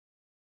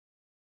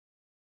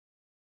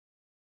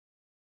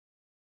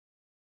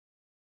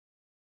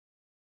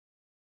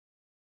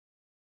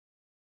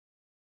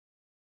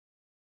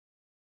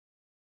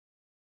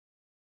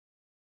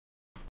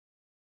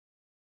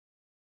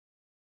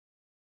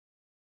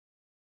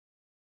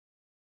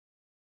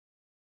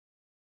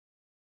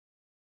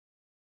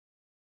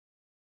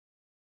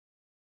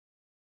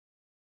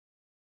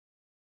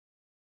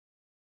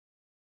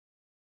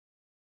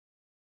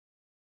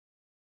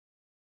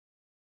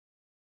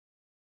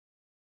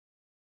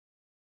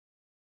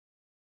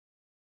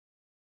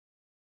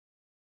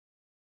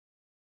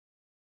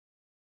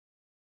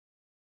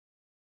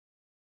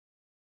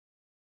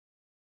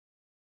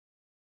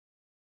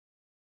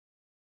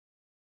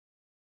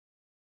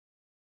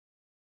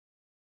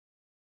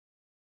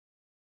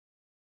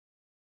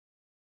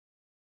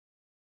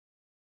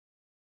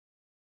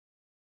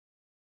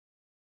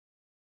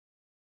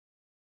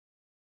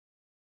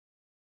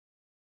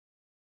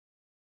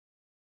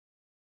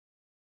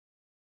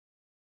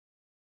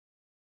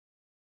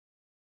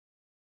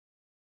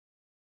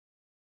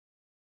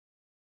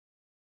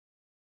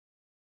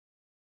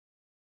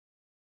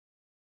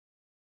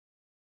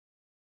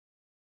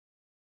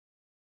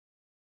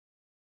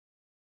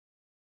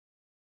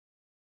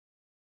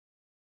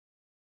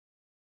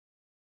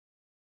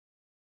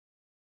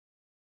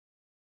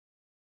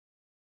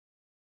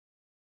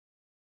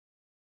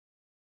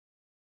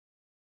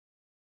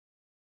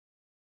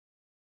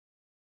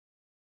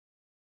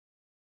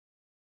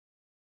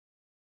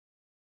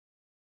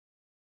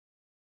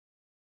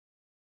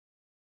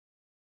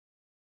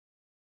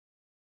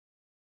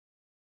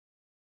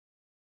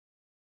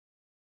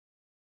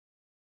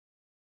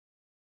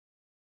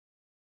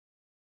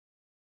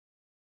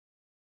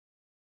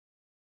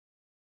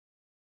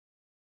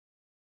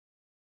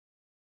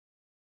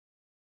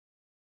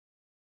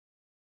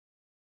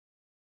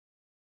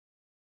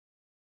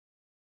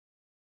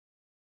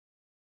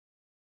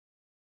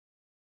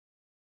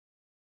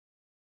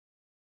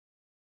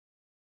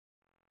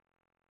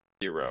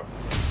0.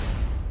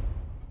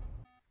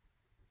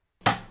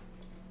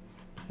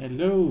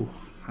 Hello,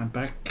 I'm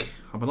back.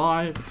 I'm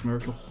alive. It's a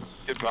miracle.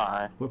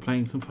 Goodbye. We're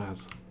playing some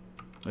Phas.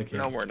 Okay.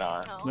 No, we're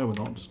not. No, we're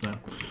not. No.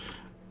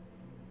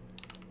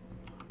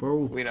 We're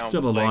all We don't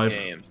still play alive.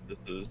 games. This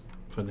is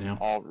for now.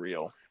 All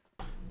real.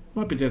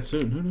 Might be dead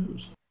soon. Who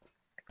knows?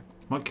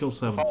 Might kill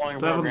Sevens. The following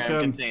Sevens program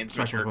going contains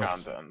mature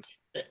sacrifice. content.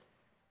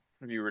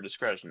 Viewer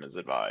discretion is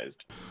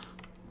advised.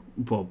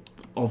 Well,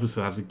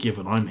 obviously that's a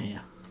given. I'm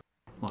here.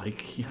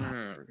 Like,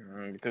 yeah.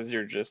 Because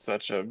you're just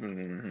such a.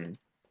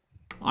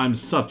 I'm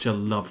such a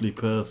lovely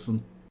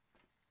person.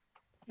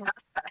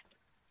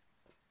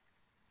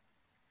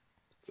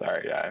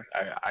 Sorry,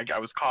 I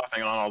was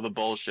coughing on all the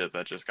bullshit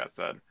that just got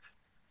said.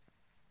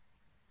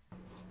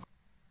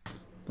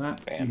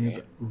 That is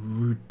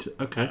rude.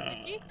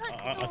 Okay.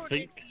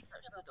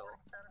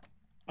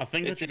 I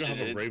think that you're gonna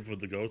have a rave with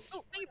the ghost.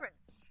 Oh,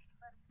 fingerprints.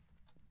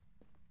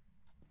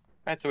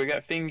 Alright, so we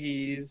got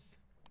fingies.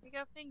 We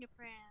got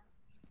fingerprints.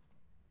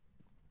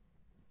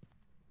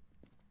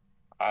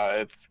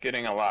 It's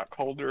getting a lot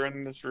colder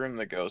in this room.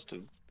 The ghost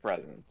is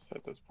present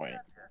at this point.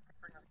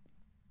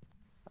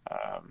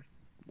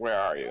 Where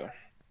are you?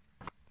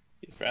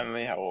 He's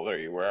friendly. How old are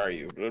you? Where are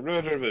you? Get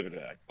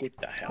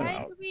the hell Why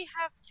out. do we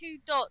have 2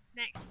 dots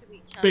next to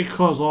each other?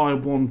 Because I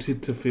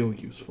wanted to feel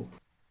useful.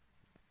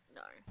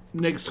 No.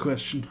 Next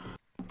question.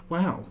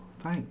 Wow,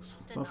 thanks.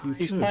 Love you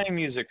He's too. playing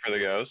music for the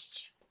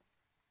ghost.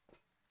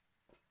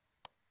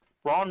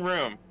 Wrong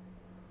room.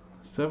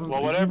 Sevens,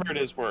 Well, whatever it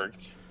is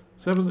worked.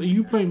 Sevens, are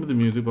you playing with the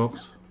music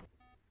box?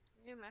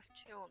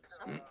 UMF2 on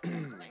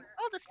something.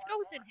 Oh, the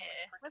skull's in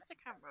here. Where's the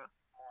camera?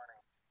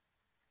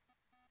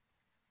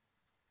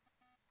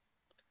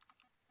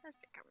 Where's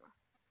the camera?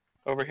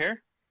 Over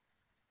here?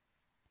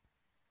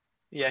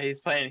 Yeah, he's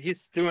playing.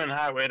 He's doing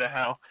Highway to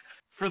Hell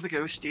for the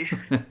ghosty.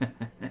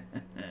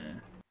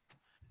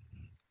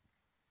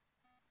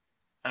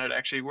 And it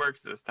actually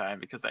works this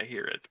time because I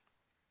hear it.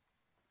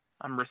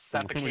 I'm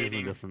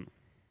reciprocating. Different.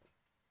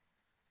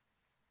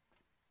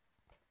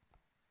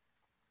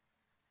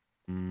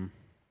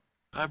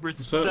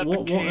 So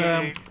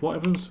what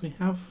evidence do we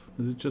have?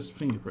 Is it just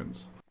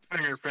fingerprints?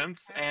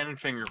 Fingerprints and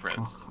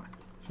fingerprints. Oh,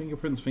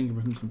 fingerprints,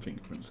 fingerprints, and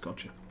fingerprints.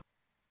 Gotcha.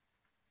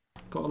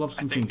 Gotta love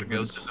some I think the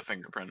fingerprints. ghost is a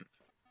fingerprint.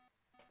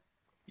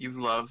 You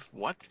love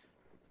what?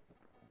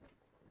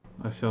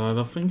 I said I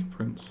love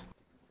fingerprints.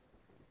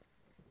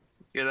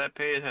 Yeah, that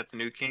Paige, that's a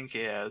new kink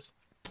he has.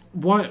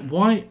 Why?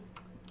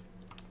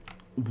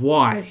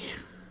 Why?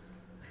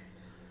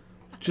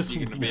 Just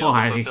You gonna be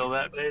why? able to fulfill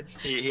that, Paige?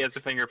 He has a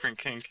fingerprint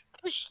kink.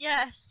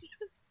 Yes.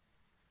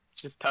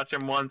 Just touch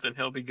him once and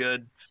he'll be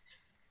good.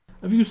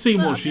 Have you seen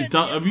what she's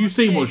done? Have you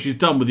seen what she's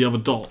done with the other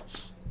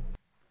dots?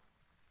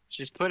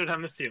 She's put it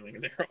on the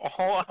ceiling. They're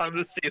all on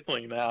the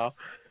ceiling now.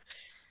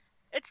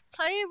 It's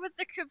playing with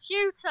the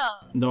computer.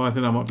 No, I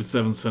think that might be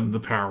 7% the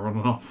power on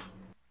and off.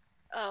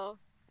 Oh.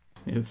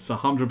 It's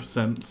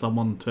 100%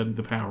 someone turning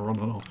the power on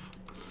and off.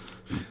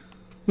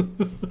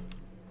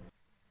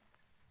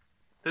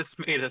 This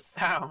made a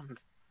sound.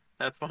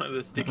 That's one of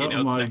the sticky notes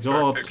Oh my next to our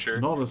god, picture.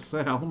 not a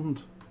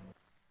sound.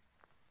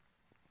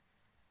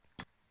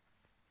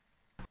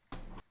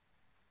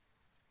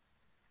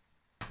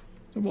 I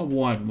don't know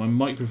why, but my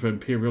microphone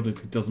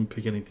periodically doesn't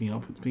pick anything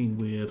up. It's being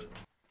weird.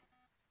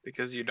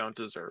 Because you don't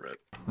deserve it.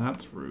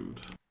 That's rude.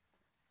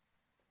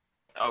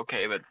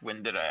 Okay, but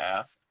when did I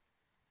ask?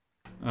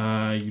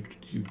 You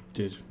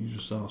did. You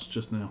just asked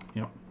just now.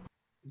 Yep.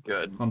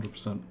 Good.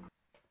 100%.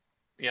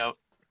 Yep.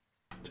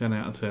 10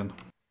 out of 10.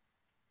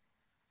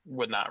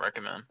 Would not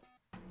recommend.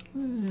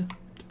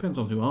 Depends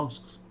on who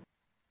asks.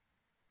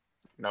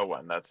 No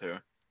one, that's who.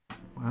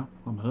 Wow,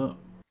 I'm hurt.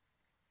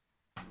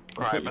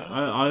 Right,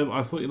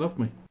 I thought you loved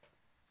me.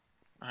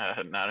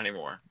 not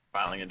anymore.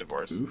 Filing a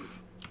divorce.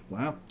 Oof.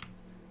 Wow.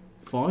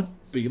 Fine.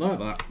 Be like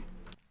that.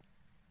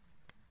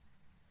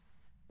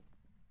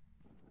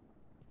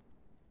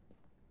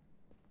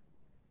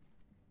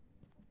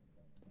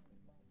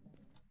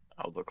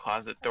 Oh, the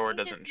closet door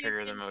doesn't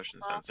trigger the motion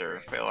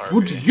sensor. Fail RV.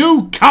 Would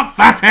you cut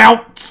that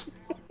out?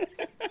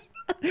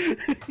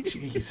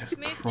 Jesus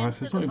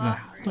Christ! It's not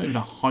even a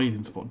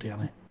hiding spot down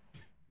here.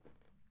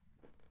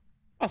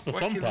 That's the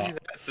What fun gives you part.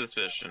 that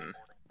suspicion?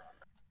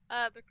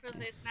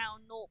 Because it's now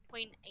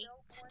 0.8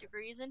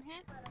 degrees in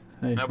here.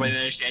 Hey, Nobody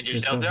understands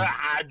yourself.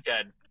 I'm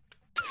dead.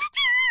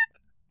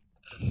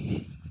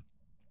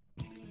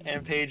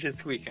 And Paige is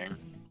squeaking.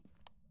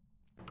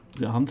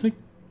 Is it hunting?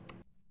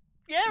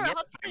 Yeah, it Yep, I'm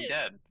hunted.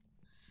 dead.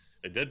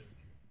 It did.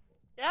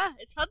 Yeah,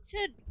 it's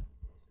hunted.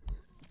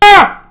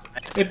 Ah!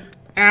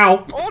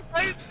 Ow! Oh,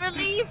 don't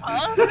believe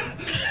us.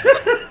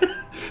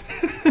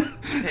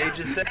 Paige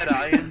is dead.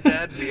 I am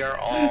dead. We are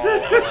all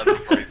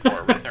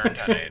 11:44. Return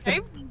 10:08.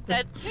 James is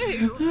dead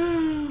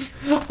too.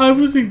 I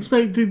was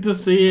expecting to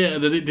see it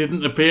and then it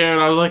didn't appear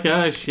and I was like,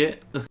 oh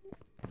shit.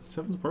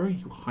 Sevens, where are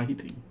you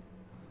hiding?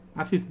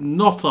 That is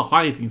not a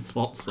hiding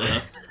spot,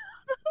 sir.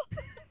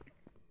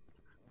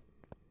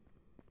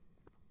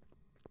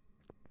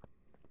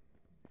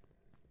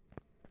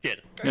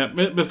 Yeah,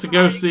 Mr.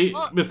 Ghosty,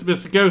 What?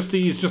 Mr.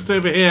 Ghosty is just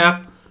over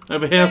here.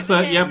 Over here, Over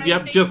sir. here,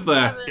 Yep, just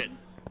there.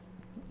 Sevens.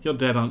 You're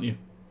dead, aren't you?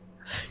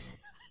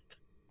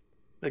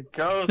 The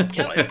ghost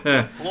wiped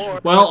the floor.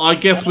 Well, I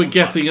guess we're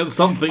guessing at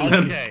something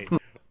then. Okay,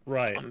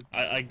 right.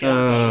 I guess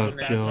Oh, that was a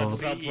bad time God. to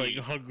start playing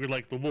Hungry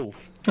Like the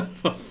Wolf.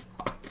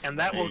 And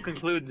that will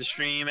conclude the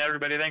stream.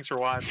 Everybody, thanks for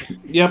watching.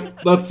 Yep,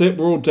 that's it.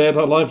 We're all dead.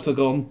 Our lives are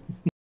gone.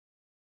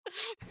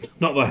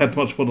 Not that I had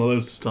much one of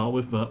those to start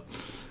with, but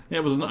it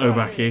was an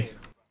Obaki.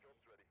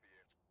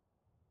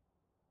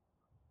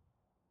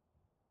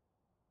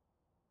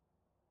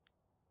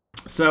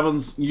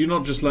 Sevens, you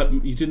didn't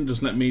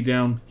just let me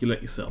down. You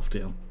let yourself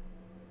down.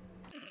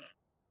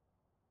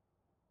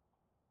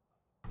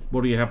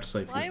 What do you have to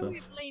say for Why yourself? are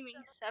we blaming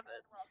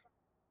Sevens?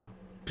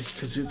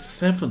 Because it's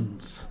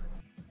Sevens.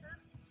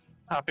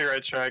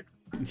 Copyright strike.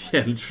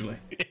 Yeah, literally.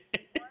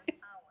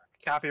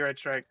 Copyright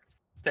strike.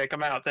 Take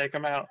them out. Take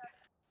them out.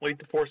 Lead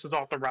the forces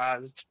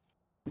authorized.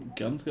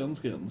 Guns, guns,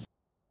 guns.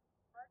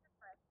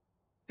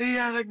 He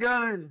had a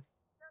gun.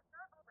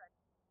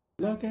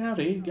 Look out,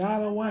 he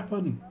got a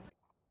weapon.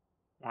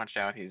 Watch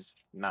out, he's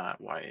not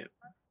white.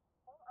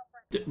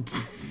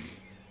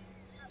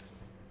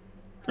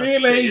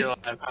 Really? You're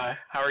alive. Hi.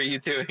 How are you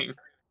doing?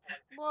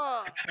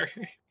 What?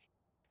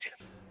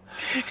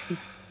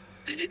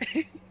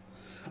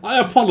 I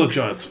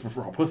apologise for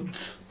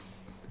Robert.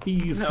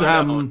 He's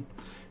No.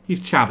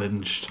 he's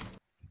challenged.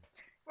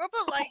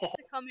 Robert likes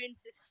to come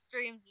into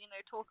streams, you know,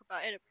 talk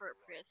about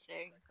inappropriate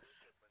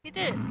things. He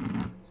did.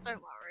 So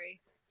don't worry.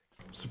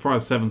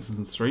 Surprised Sevens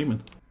isn't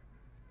streaming.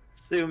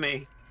 Sue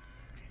me.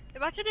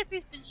 Imagine if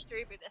he's been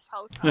streaming this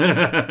whole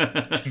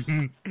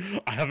time.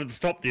 I haven't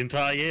stopped the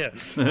entire year.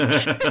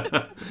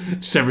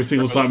 Just every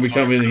single time we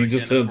come in, he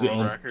just turns it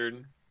on.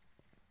 Record.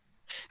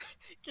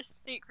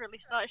 Just secretly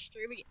start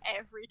streaming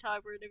every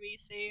time we're in a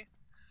VC.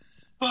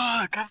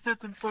 Fuck, I've said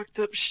some fucked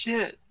up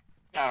shit.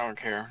 I don't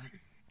care.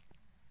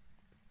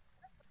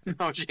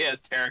 Oh, she has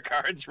tarot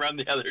cards. Run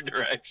the other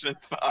direction.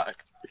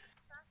 Fuck.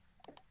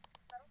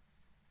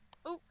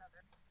 Oh.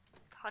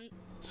 Hunt.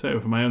 So,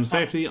 for my own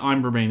safety,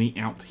 I'm remaining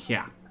out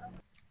here.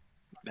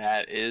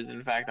 That is,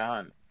 in fact, a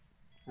hunt.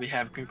 We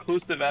have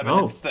conclusive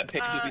evidence that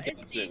Paige will be It's a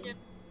dancing. Dejan.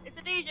 It's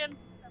a Dejan.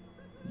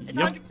 It's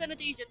Yep. 100% a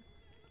Dejan.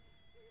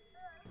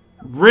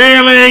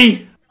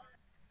 Really?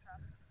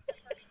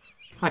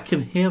 I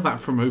can hear that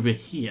from over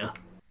here.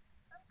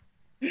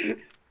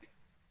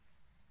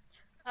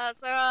 Have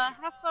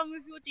fun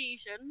with your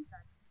Dejan.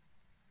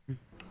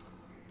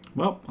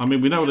 Well, I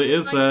mean, we know what it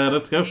is.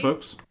 Let's go,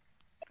 folks.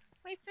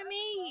 Wait for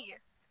me.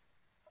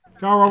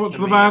 Go, Robert,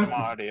 to the van.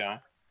 Audio.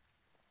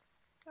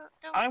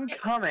 Don't I'm get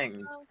coming.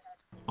 yourself.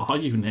 Are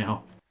you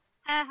now?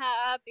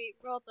 Haha, I beat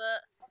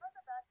Robert.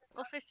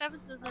 Also,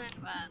 Sevens isn't in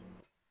the van.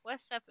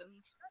 Where's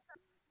Sevens?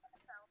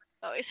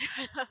 Oh, he's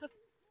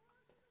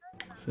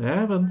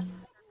Sevens.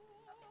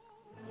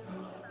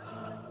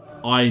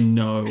 I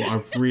know.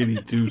 I really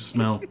do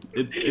smell.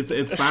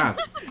 It's bad.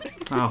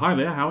 Oh, hi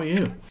there. How are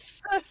you?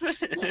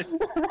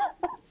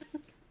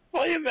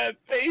 Playing that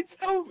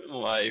Beethoven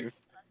life.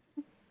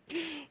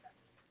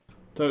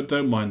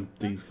 Don't mind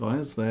these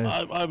guys. They're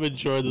I'm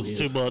enjoying this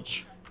weird. too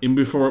much. In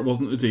before it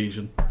wasn't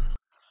adhesion.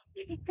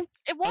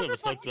 It wasn't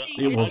was like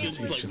fucking that. It was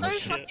Dejan. Dejan, so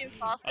shit. fucking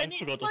fast, I and it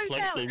forgot to slowed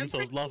select down things, and I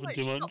was pretty laughing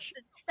too much much. stopped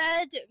and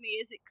stared at me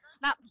as it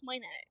snapped my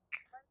neck.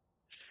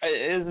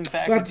 It is, in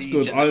fact, That's a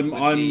good. Dejan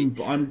that would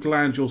be- I'm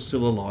glad you're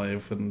still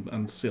alive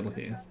and still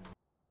here.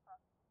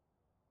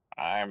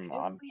 I'm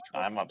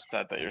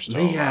upset that you're still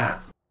alive.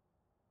 Leah.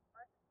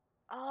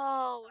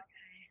 Oh,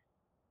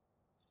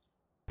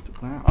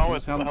 Wow. Oh,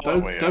 it's the hell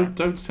we are.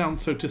 Don't sound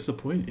so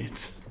disappointed.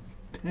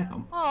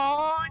 Damn.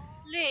 oh, it's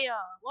Leah.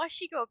 Why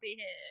she gotta be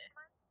here?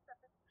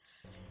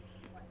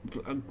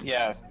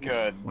 Yes,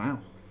 good. Wow.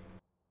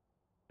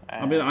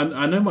 I mean,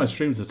 I know my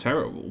streams are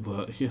terrible,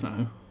 but you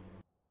know,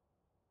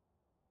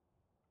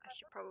 I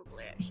should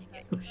probably actually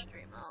get your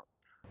stream up.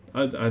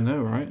 I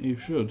know, right? You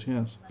should,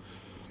 yes.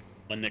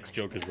 My next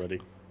joke is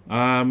ready.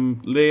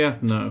 Leah,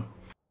 no.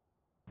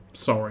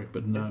 Sorry,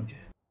 but no.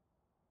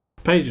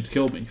 Paige had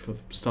killed me for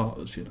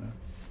starters, you know.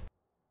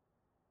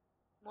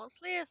 What's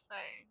Leah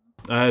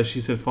saying?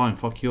 She said, "Fine,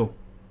 fuck you."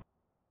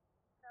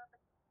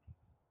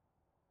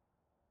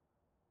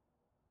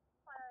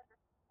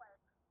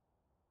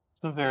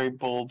 It's a very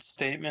bold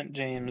statement,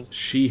 James.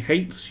 She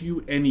hates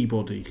you,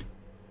 anybody.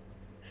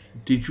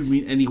 Did you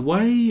mean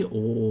anyway,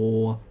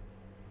 or?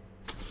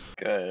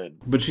 Good.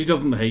 But she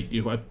doesn't hate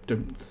you, I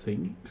don't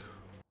think.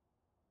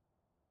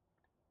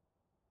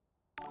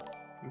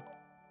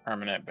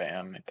 Permanent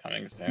ban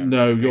coming soon.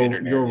 No, Creator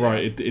you're near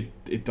right.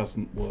 It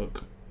doesn't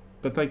work.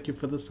 But thank you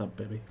for the sub,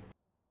 baby.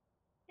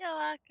 You're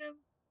welcome.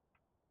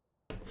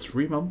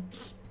 3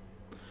 months.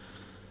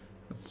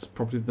 That's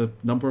probably the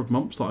number of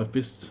months that I've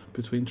missed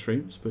between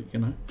streams, but you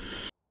know.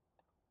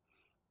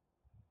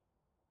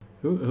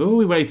 Who are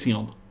we waiting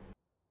on?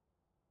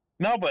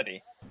 Nobody.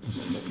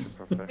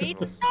 Me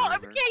to start.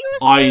 I'm getting you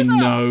a I stream up.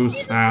 know,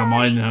 Jesus Sam, I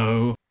Christ.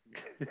 know.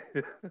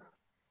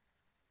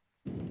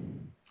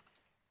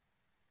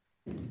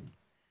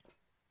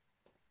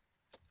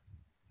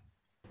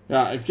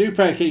 Yeah, if you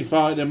pair keep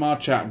fighting in my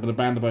chat, I'm going to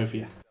ban the both of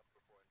you.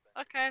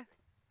 Okay.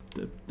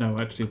 No,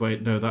 actually,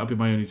 wait, no, that'll be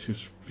my only 2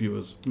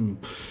 viewers.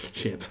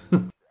 Shit.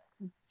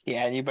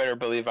 Yeah, and you better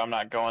believe I'm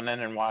not going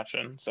in and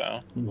watching, so.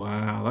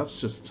 Wow,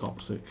 that's just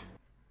toxic.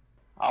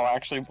 I'll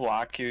actually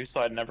block you so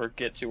I'd never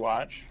get to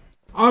watch.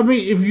 I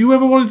mean, if you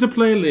ever wanted to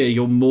play Leah,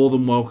 you're more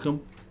than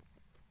welcome.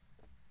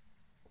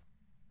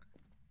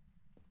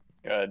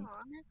 Good.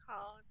 Oh, no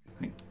cards.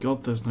 Thank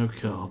God there's no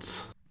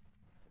cards.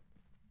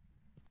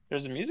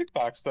 There's a music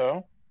box,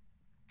 though.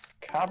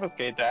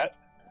 Confiscate that.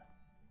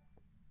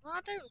 Well,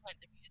 I don't like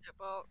the music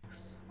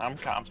box. I'm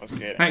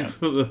confiscating Thanks it.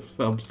 for the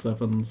sub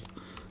 7s.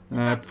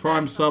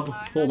 Prime sub,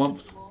 4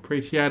 months.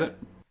 Appreciate it.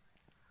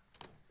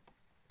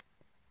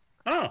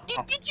 Oh,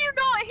 Did you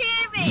not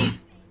hear me?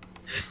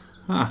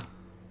 Huh.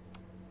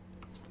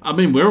 I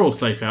mean, we're all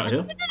safe out here.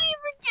 I didn't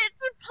even get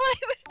to play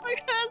with my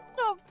first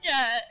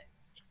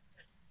object.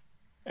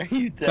 Are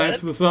you dead? Thanks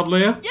for the sub,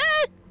 Leah.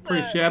 Yes!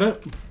 Appreciate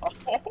it.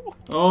 Oh.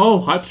 Oh,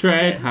 hype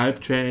train, hype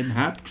train,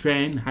 hype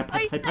train, hype, I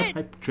hype, hype, hype, said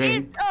hype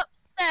train. it's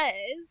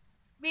upstairs,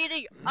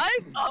 meaning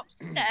I'm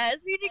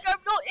upstairs, meaning I'm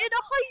not in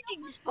a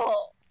hiding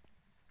spot.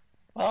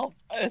 Well,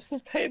 this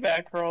is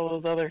payback for all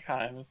those other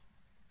times.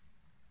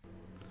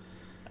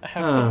 I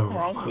have Oh, no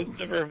wrong with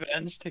the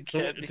revenge to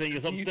get. it's saying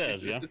it's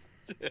upstairs, yeah?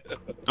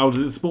 Oh,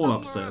 does it spawn Somewhere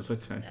upstairs?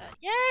 Okay.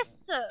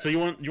 Yes, sir. So you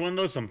want to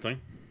know something?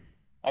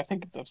 I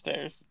think it's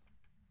upstairs.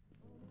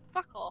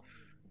 Fuck off.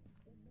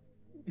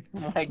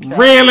 Oh my God.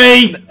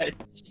 Really?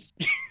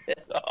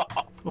 Shit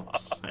off. For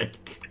fuck's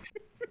sake.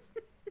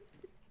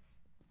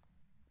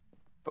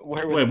 But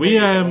where was Wait,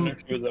 Paige? I wonder if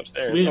she was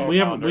upstairs. Oh, we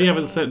found her.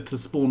 haven't set to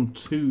spawn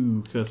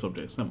 2 curse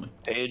objects, haven't we?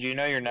 Paige, you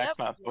know your neck's Yep,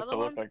 not supposed to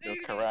another look one's like this,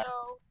 voodoo correct?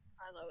 doll.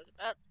 As I was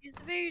about to use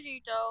the voodoo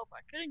doll, but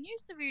I couldn't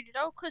use the voodoo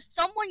doll because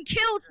someone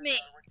killed me.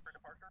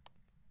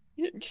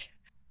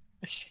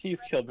 You've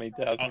killed me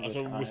dozens of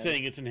So times. we're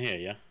saying it's in here,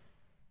 yeah?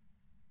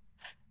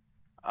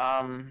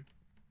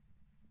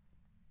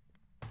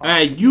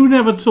 Hey, you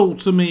never talk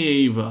to me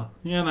either.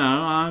 You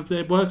know,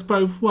 it works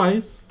both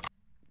ways.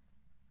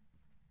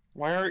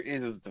 Where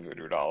is the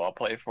voodoo doll? I'll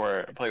play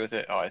with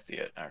it. Oh, I see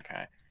it.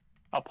 Okay.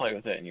 I'll play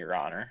with it in your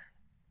honor.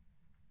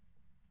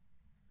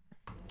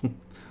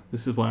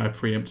 This is why I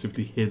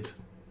preemptively hid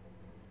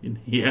in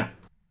here.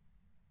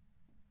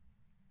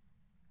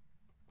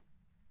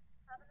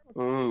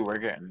 Ooh, we're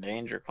getting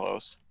danger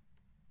close.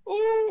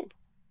 Ooh!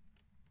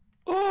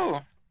 Ooh!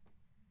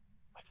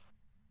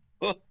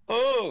 Oh,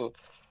 oh!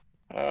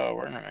 Oh,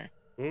 where am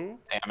I? Ooh.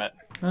 Damn it.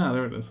 Ah,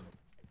 there it is.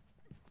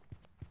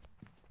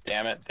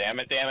 Damn it, damn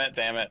it, damn it,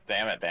 damn it,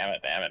 damn it, damn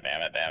it, damn it,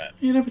 damn it, damn it.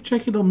 You never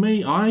check it on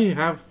me. I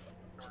have...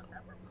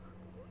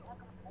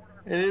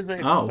 It is a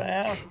Oh.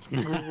 fast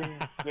moving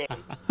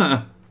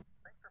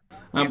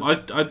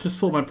I just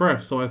saw my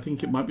breath, so I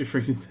think it might be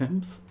freezing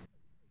temps.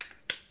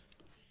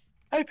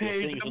 Hi, You're Paige.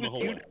 seeing it's in the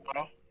hallway.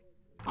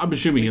 I'm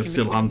assuming We it's can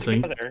still do it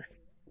hunting. together.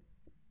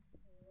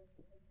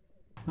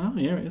 Oh,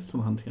 yeah, it is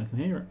still hunting. I can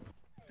hear it.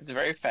 It's a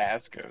very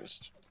fast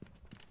ghost.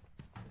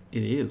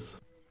 It is.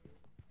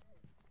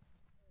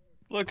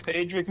 Look,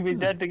 Paige, we can be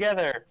dead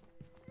together.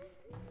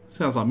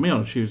 Sounds like me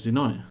on a Tuesday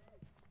night.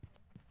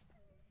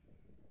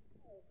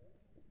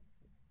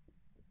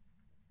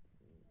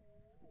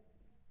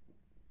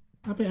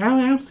 I mean,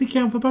 how does he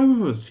count for both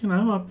of us? You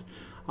know,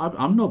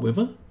 I'm not with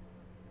her.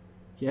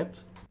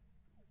 Yet.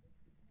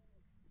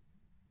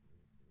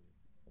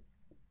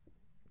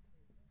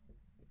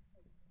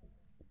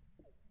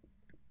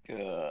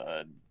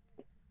 Good.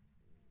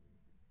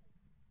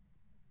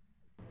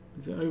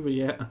 Is it over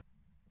yet?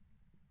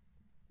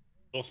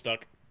 Door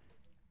stuck.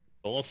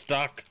 Door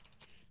stuck.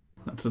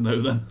 That's a no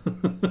then.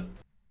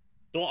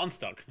 Door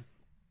unstuck.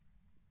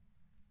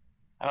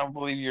 I don't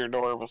believe your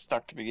door was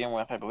stuck to begin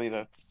with. I believe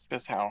that's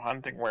just how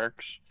hunting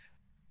works.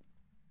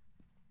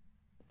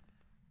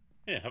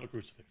 Yeah, have a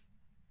crucifix.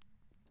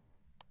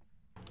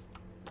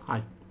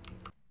 Hi.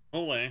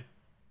 Hallway.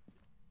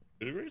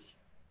 2 degrees?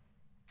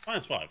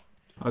 -5.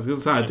 I was going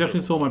to say, I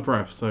definitely saw my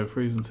breath, so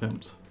freezing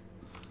temps.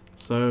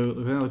 So,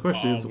 the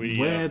question is,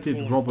 where did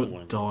falling Robert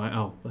forward? die?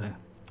 Oh, there.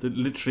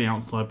 Literally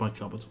outside my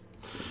cupboard.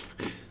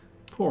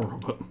 Poor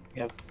Robert.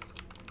 Yes.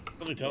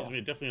 Something tells me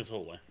it definitely is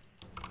hallway.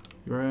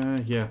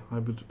 Yeah, I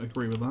would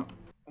agree with that.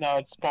 No,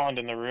 it spawned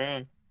in the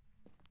room.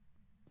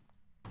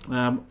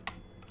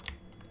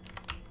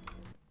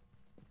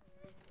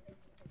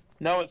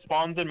 No, it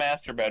spawns in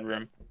master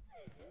bedroom.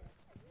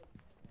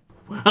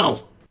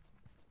 Well,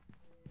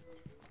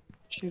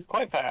 She's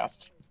quite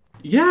fast.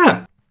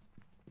 yeah.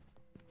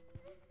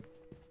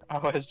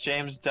 Oh, has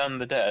James done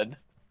the dead?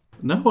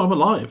 No, I'm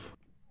alive.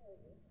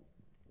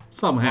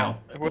 Somehow.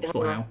 Not sure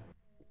Whoever, how.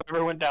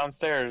 whoever went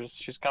downstairs,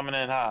 she's coming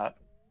in hot.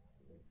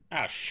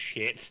 Ah,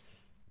 shit.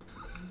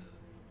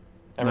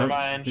 Never No,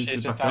 mind, she's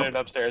she's back decided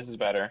up. upstairs is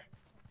better.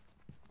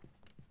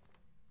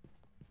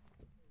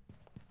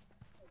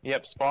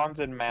 Yep, spawns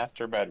in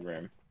master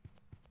bedroom.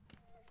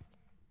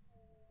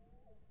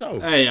 So,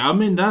 Hey, I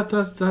mean, that's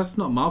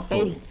not my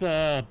fault.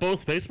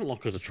 both basement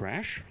lockers are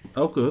trash.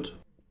 Oh, good.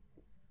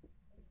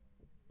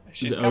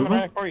 She's it coming over?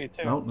 right for you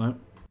too. Oh, no.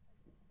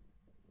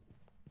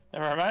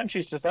 Never mind,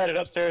 she's decided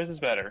upstairs is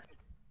better.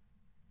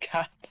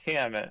 God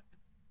damn it.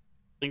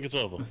 I think it's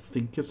over. I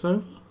think it's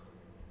over.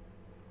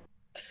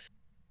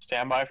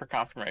 Stand by for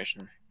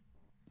confirmation.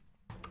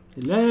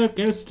 Hello,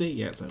 Ghosty.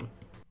 Yeah, it's over.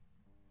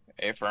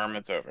 Affirm,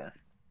 it's over.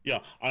 Yeah,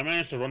 I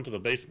managed to run to the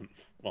basement.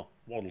 Well,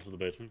 waddle to the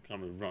basement. Can't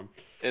really run.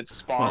 It Well,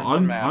 spawns a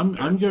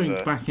master. I'm going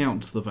back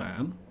out to the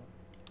van.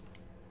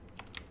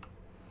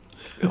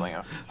 Filling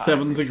up time.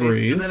 Sevens In case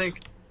agrees. there's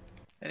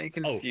any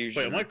Oh,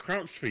 confusion. wait, am I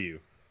crouched for you?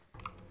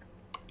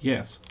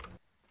 Yes.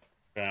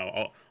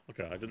 Oh,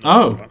 okay, I didn't know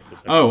I was Oh. crouched for a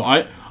second.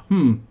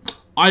 Oh,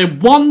 I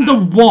wonder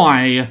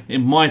why it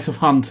might have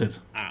hunted.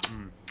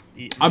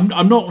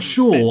 I'm not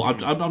sure.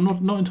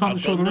 I'm not entirely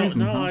sure the reason.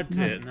 No huh?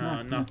 idea.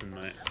 No, nothing,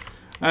 mate.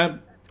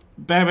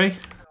 Baby?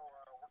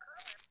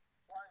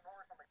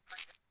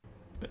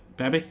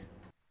 Baby?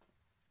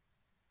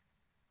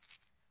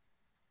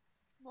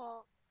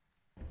 What?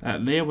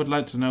 Leah would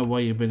like to know why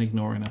you've been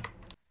ignoring her.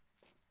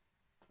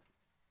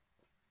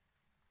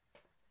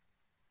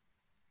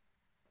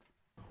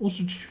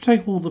 Also, did you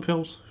take all the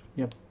pills?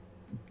 Yep.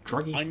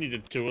 Druggy. I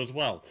needed to as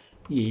well.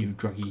 You,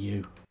 druggy,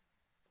 you.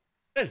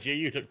 Yes, yeah,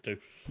 you took two.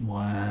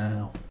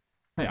 Wow.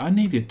 Hey, I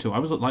needed to. I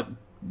was at like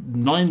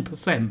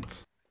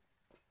 9%.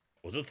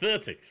 Was it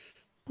 30?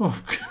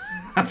 Oh,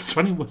 that's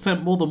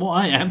 20% more than what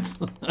I had.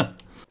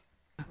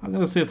 I'm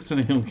going to see if there's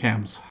anything on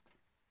cams.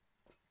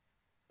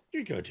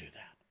 You go do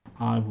that.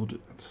 I will do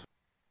that.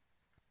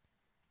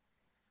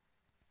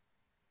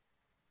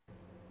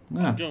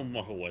 Yeah. Go and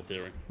walk away,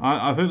 theory.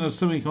 I think there's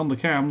something on the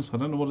cams. I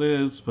don't know what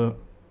it is, but...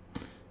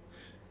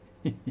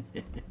 I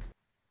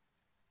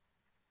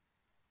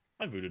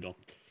voodoo doll.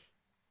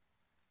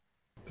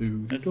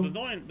 Voodoo There's doll. the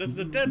annoying. There's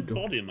the dead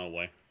body in my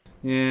way.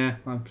 Yeah,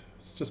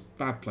 it's just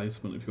bad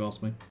placement if you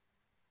ask me.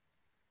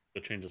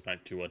 It changes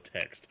back to a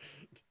text.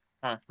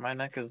 Huh, my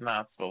neck is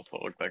not supposed to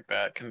look like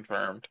that.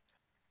 Confirmed.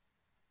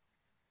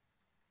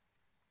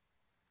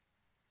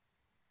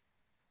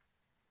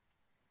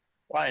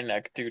 Why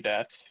neck do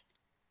that?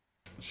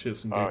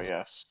 Shits and Oh, gigs.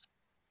 yes.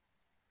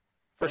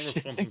 No For shits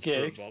response and in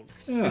spirit gigs.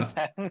 box.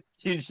 Yeah.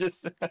 You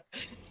just...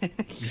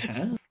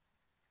 Yeah.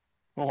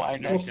 Why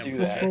not What's- do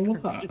what's that? wrong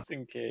with that? Shits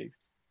and gigs.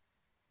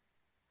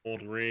 4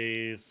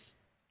 degrees.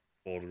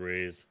 4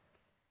 degrees.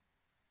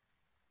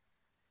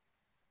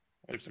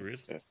 This 6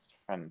 degrees. is just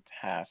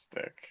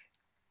fantastic.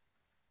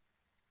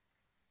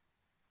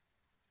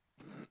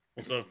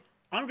 Also,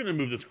 I'm gonna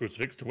move this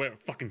crucifix to where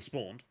it fucking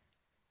spawned.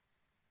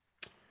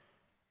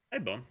 Hey,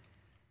 Bon.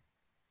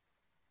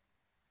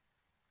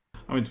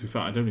 I mean, to be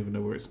fair, I don't even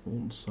know where it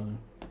spawns, so...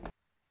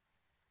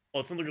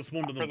 Well, it sounds like it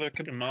spawned in For the the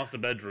fucking master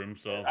bedroom,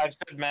 so... I've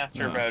said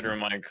master Oh, bedroom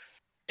like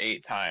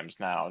 8 times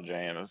now,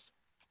 James.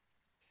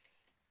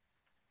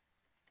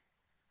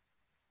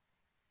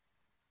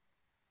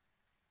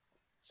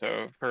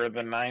 So for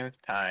the 9th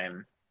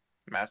time,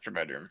 master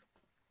bedroom.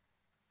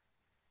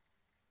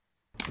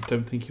 I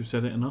don't think you've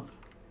said it enough.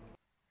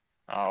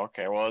 Oh,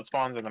 okay. Well, it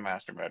spawns in the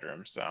master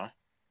bedroom, so.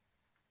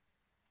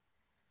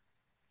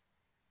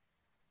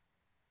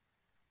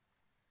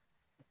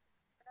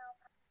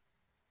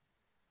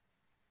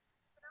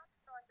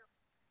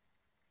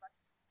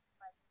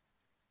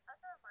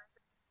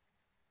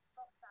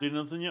 See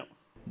nothing yet?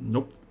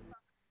 Nope.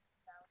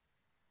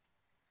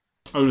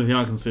 Only thing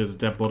I can see is a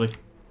dead body.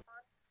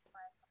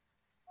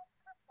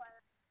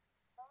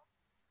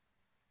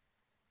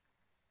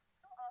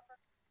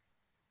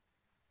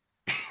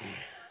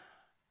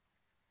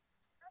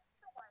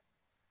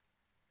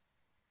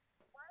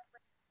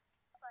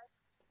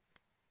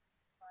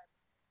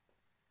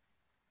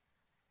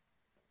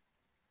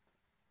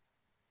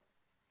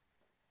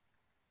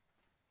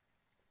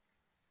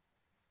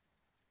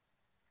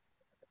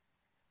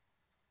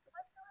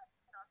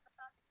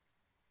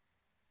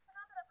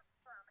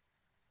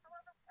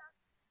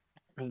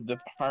 The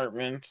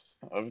Department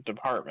of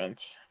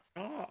Department.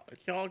 Oh,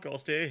 yeah,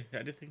 Ghosty.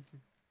 Anything? You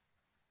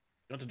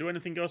want to do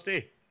anything,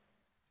 Ghosty?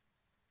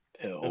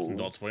 There's some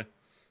dots Pills. for you.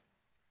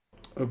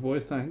 Oh boy,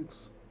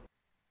 thanks.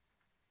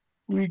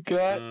 We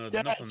got nothing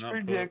that in that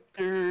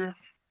predictor.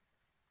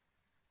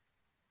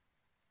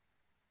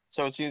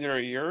 So it's either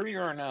a Yuri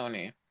or an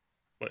Oni.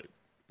 Wait,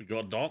 we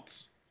got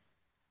dots?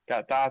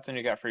 Got dots and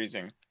you got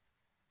freezing.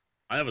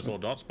 I never saw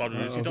dots, but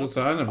I I was see gonna dots.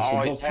 say, I never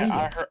saw Oh, dots yeah,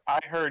 either. I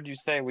heard you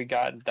say we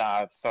got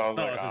dots, so I was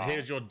No, like, I said, oh,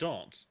 here's your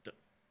dots.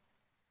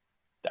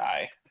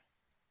 die.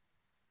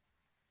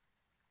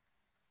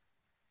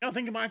 Yeah, I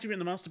think it might actually be in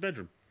the master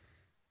bedroom.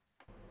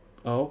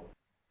 Oh.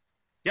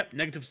 Yep,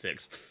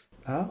 -6.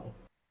 Oh.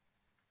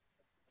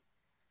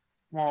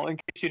 Well, in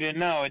case you didn't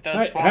know, it does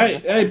Hey, spawn.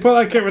 hey, put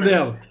that camera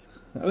down.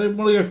 I didn't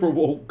want to go for a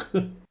walk.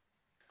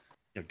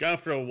 You're going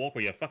for a walk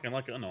whether you fucking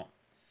like it or not.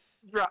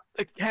 Drop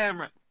the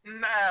camera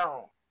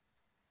now.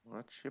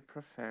 What's your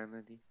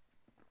profanity?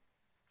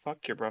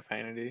 Fuck your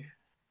profanity.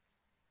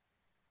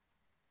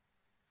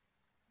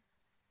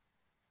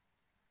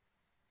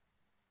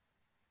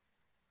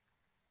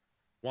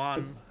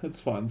 One. It's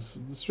fine.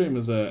 The stream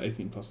is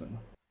 18 plus now.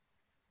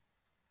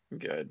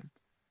 Good.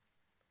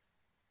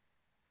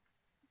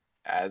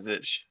 As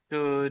it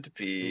should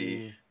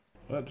be.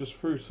 Just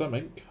threw some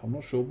ink. I'm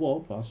not sure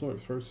what, but I saw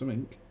it throw some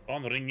ink.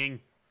 Phone ringing.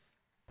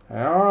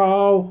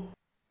 Hello?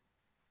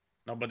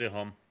 Nobody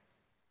home.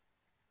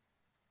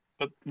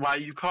 But why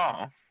you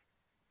call?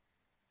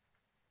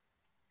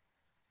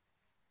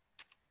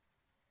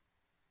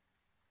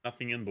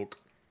 Nothing in book.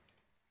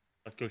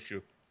 That goes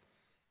you.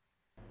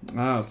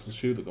 Ah, it's the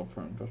shoe that got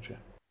thrown. Gotcha.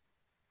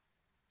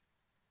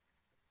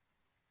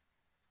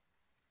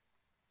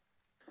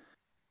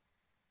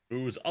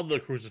 Whose other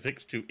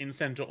crucifix to in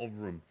center of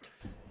room.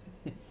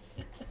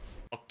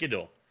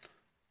 Okido.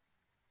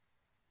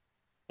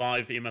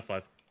 5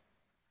 EMF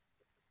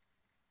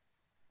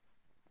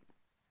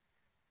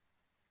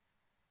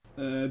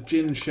 5.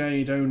 Jin,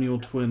 Shade, O'Neill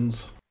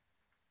twins.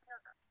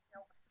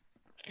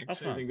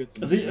 Actually,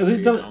 Has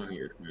it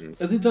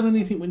done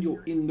anything when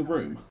you're in the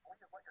room?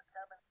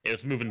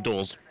 It's moving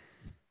doors.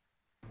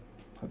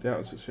 I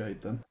doubt it's a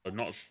Shade then. But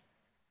not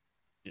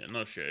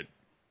not shade.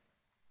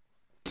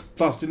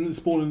 Plus, didn't it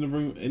spawn in the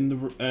room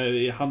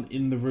hunt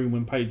in the room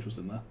when Paige was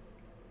in there?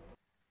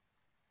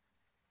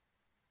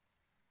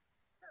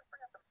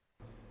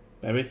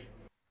 Maybe.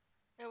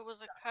 It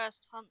was a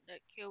cursed hunt that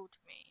killed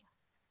me.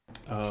 It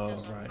Oh,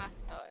 doesn't right. matter,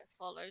 it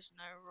follows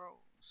no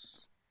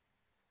rules.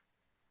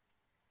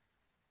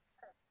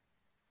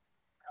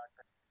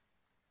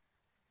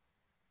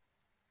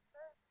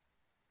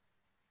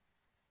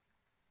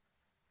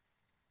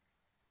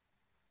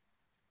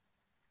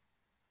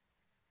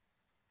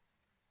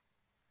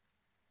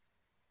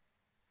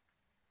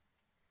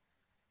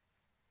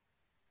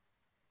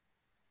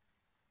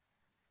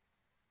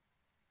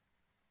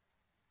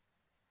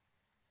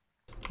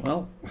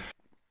 Well, I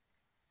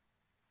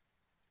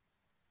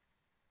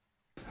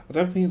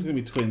don't think it's going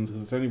to be twins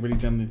because it's only really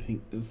done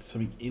anything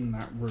something in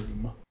that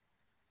room.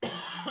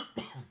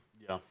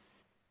 Yeah.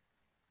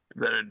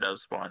 That it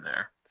does spawn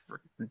there,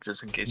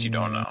 just in case you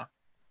don't know.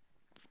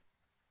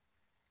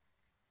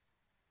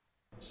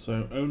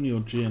 So Oni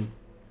or Jin?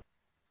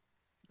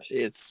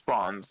 It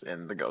spawns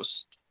in the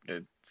ghost.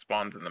 It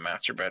spawns in the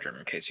master bedroom,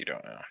 in case you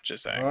don't know.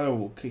 Just saying. I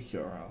will kick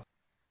your ass.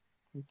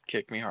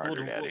 Kick me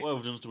harder, Daddy. What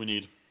evidence do we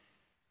need?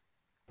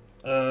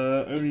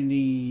 Only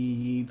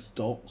needs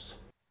dots.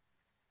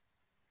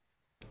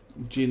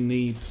 Jin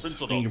needs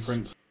Prints or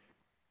fingerprints.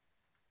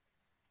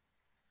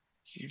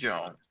 You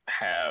don't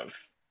have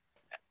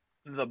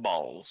the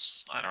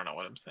balls. I don't know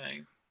what I'm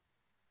saying.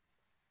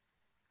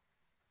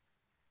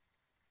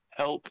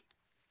 Help.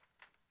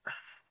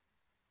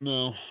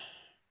 No.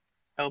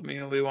 Help me,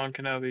 Obi-Wan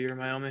Kenobi. You're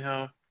my only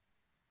hope.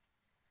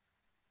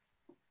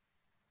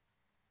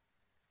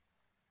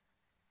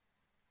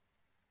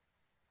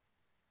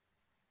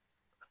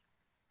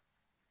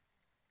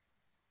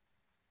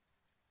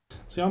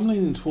 See, I'm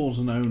leaning towards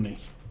an Oni.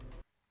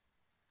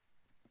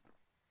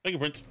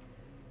 Fingerprints.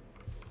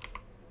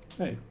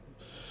 Hey,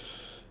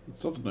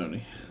 it's not an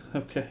Oni.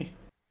 Okay.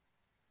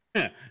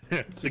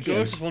 The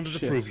ghost just wanted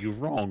to prove you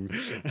wrong.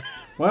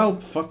 Well,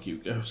 fuck you,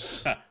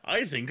 ghosts.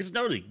 I think it's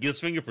Noni. Gives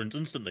fingerprints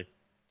instantly.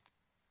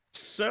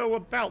 So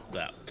about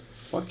that.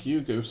 Fuck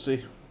you,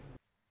 ghosty.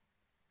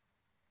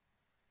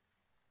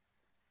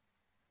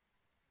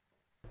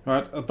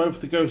 Right, are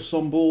both the ghosts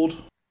on board?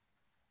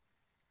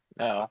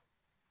 No.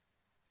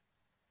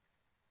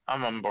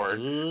 I'm on board.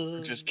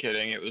 Just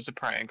kidding. It was a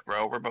prank,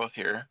 bro. We're both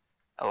here.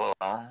 LOL.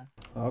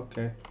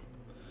 Okay.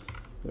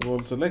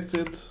 Everyone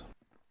selected? It's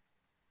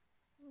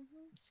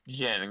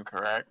Jin,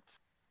 correct?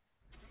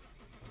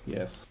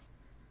 Yes.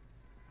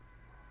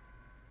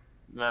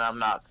 Then I'm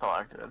not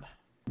selected.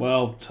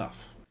 Well,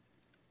 tough.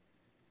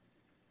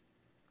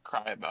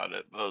 Cry about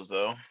it,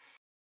 bozo.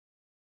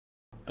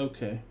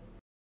 Okay.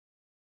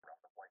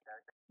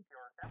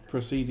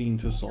 Proceeding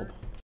to sob.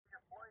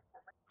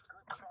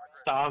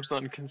 Sobs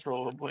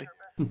uncontrollably.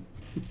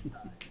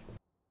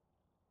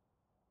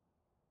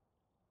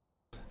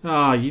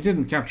 Ah, you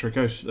didn't capture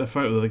a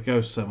photo of the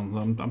ghost sevens.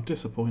 I'm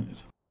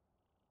disappointed.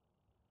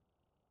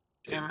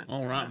 Damn it.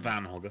 Alright,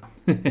 Van Hogger.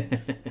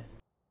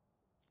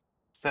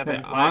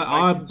 Sevens.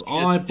 I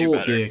bought the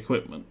better.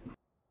 equipment.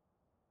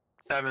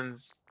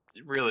 Sevens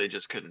really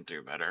just couldn't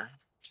do better.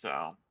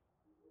 So,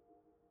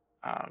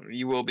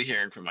 you will be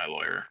hearing from my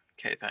lawyer.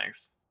 Okay,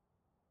 thanks.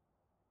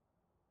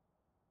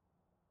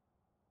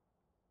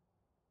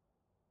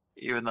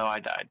 Even though I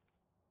died.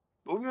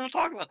 But we won't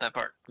talk about that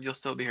part. You'll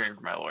still be hearing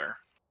from my lawyer.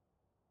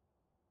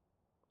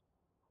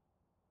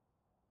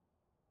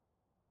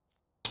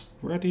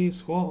 Ready,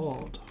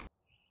 squad.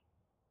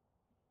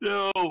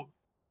 No!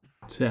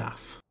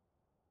 Tough.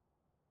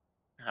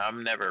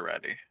 I'm never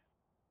ready.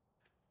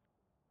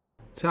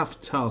 Tough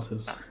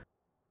tartars.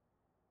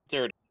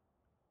 Third.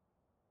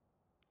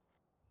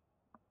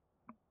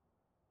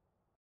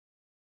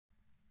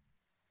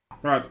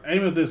 Right,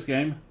 aim of this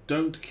game,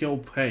 don't kill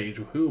Paige.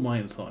 Who am I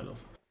inside of?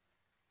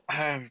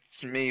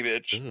 It's me,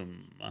 bitch. Oh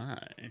my.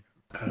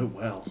 Oh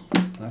well,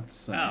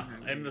 that's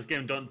In this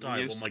game, don't die.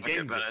 You Well, my suck at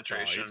game just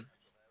penetration. died.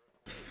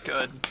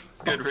 Good.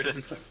 Good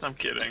riddance. I'm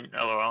kidding.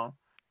 LOL.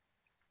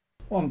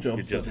 one job.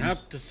 You just Sevens.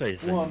 have to say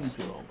One things.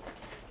 job.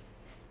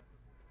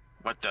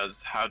 What does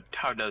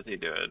how does he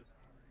do it?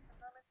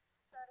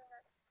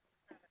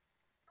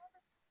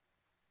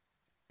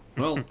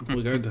 Well,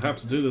 we're going to have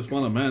to do this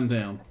one a man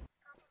down.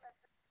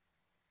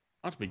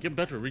 Honestly, get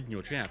better at reading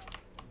your chat.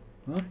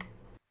 Huh?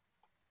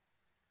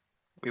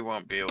 We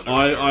won't be able to.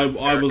 I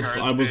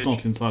was Paige.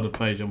 not inside of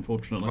Paige,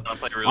 unfortunately. Wanna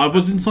play really I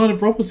was fast? inside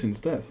of Robert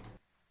instead.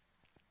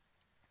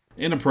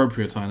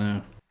 Inappropriate, I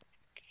know.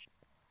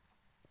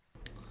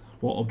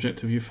 What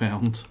object have you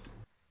found?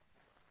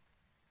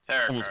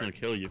 Tarot Someone's card. gonna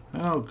kill you.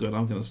 Oh, good.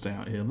 I'm going to stay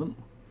out here then.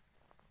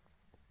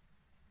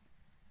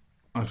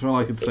 I feel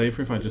like it's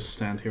safer if I just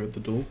stand here at the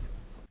door.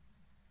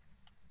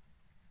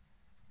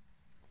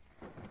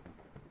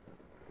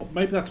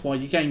 Maybe that's why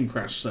your game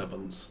crashed,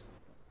 Sevens.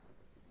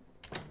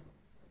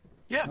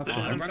 Yes, That's it is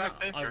fine. in I ran,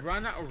 fact out, I safer.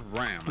 ran out of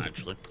RAM,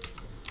 actually.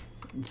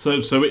 So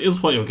it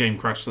is why your game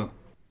crashed then.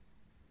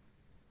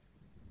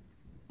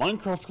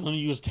 Minecraft can only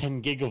use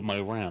 10 gig of my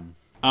RAM.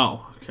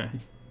 Oh, okay.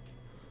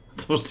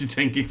 It's obviously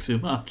 10 gig too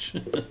much.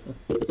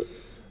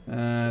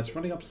 It's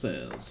running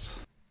upstairs.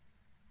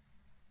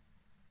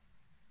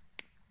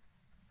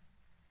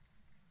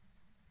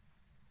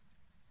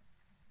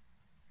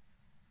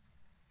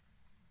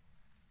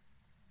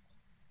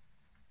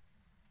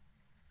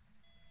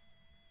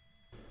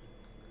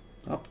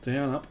 Up,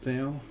 down, up,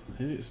 down.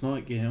 It's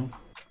Nightingale.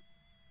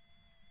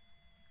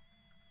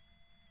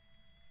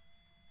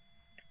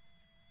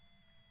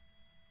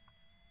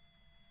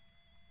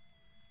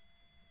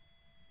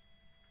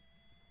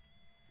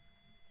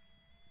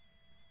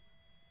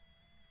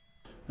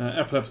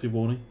 Epilepsy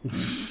warning.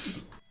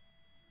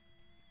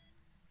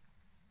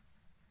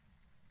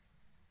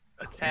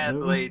 A tad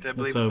over? late, I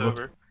believe It's it's over.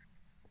 over.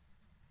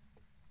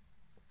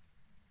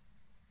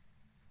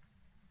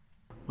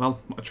 Well,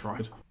 I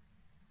tried.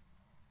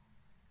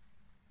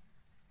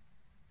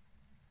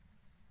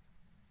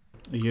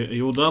 Are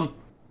you all done?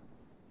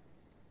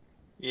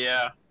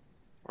 Yeah,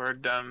 we're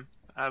done.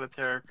 Out of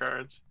tarot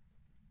cards.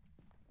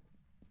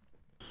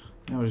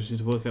 Now we just need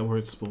to work out where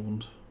it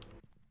spawned.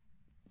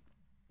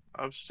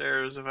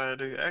 Upstairs, if I had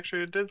to.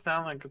 Actually, it did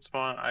sound like it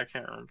spawned. I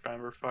can't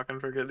remember. Fucking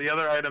forget. The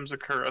other items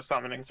occur a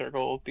summoning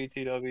circle,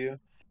 BTW.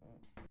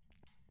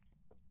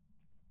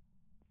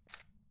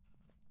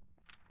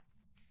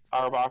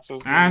 Power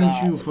boxes. And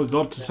nah. you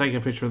forgot to take a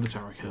picture of the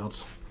tarot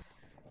cards.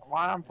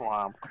 Womp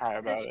womp. Cry They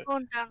about it.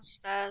 spawned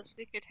downstairs.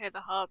 We could hear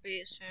the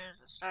heartbeat as soon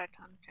as it started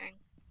hunting.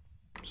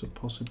 So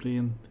possibly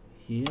in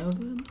here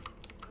then?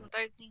 I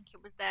don't think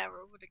it was there or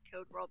it would have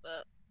killed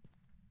Robert.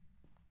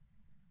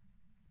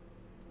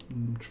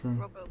 True.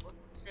 Robert would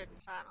have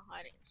found a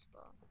hiding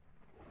spot.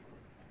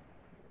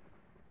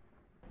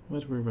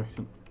 Where do we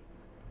reckon?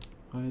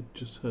 I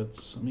just heard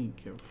something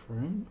get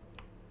thrown.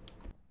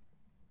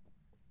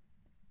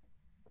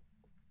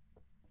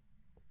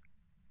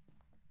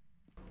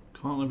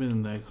 Can't have been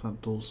in there because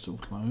that door's still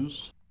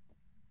closed.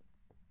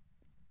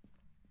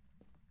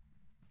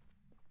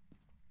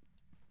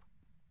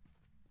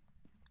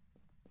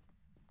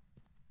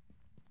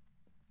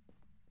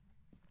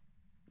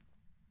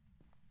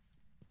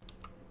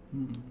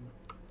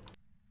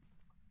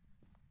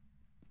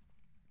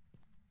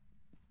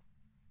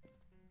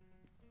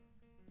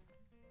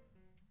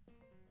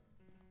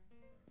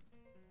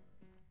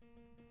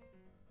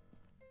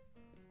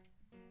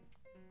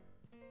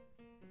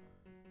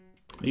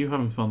 Are you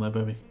having fun there,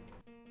 baby?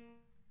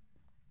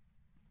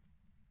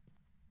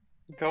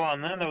 Go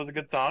on then. That was a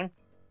good song.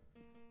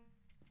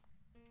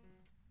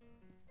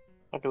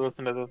 I could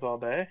listen to this all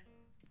day.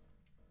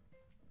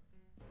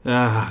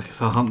 Ah, I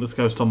guess I'll hunt this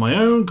ghost on my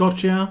own.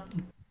 Gotcha.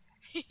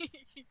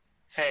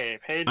 Hey,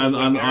 Paige And,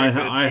 is a and very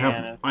good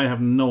pianist. I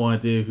have no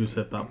idea who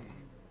said that.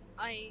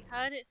 I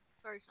heard it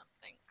throw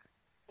something.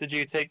 Did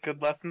you take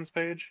good lessons,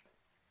 Paige?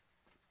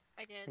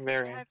 I did.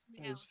 Very. I heard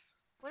something It was else.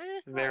 What did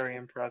it throw? very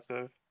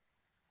impressive.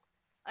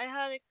 I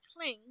heard a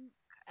clink,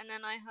 and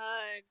then I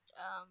heard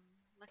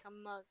like a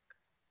mug,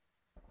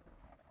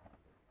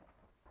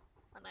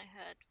 and I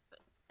heard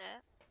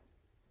footsteps.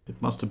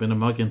 It must have been a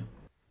mugging.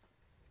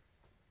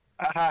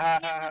 EMF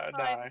 5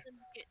 Die. is in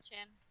the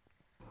kitchen.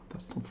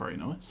 That's not very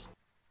nice.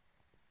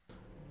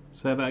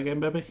 Say that again,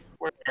 baby.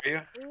 Where are you?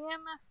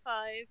 EMF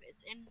 5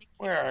 is in the kitchen.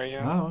 Where are you?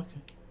 Oh,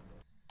 okay.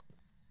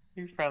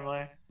 You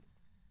friendly.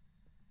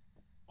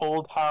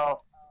 Old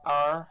how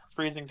are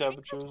freezing I think I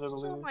temperatures, I just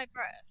saw believe. my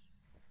breath.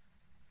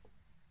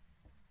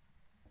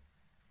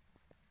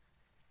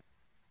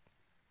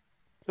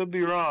 Could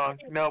be wrong.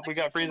 Yeah, Nope, I we just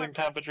got saw my freezing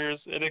breath.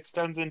 temperatures. It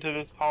extends into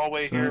this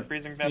hallway So, here,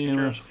 freezing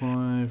temperatures.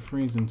 EMF 5,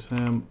 freezing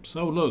temp.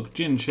 So look,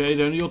 Gin Shade,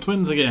 only your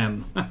twins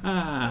again.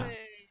 Haha. Wait.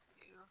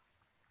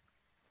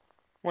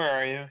 Where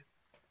are you?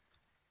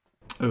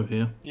 Over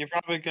here. You're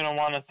probably gonna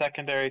want a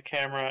secondary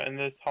camera in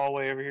this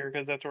hallway over here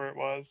because that's where it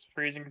was.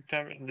 Freezing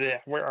temperature. Yeah,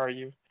 where are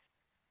you?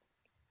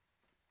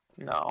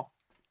 No.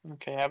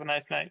 Okay, have a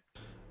nice night.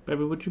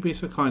 Baby, would you be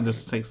so kind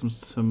as to take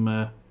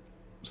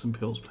some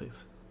pills,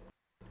 please?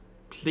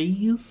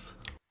 Please?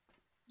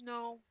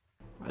 No,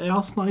 I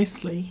asked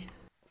nicely.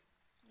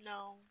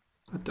 no.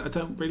 I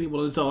don't really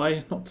want to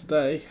die. Not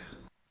today.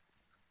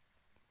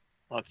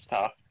 That's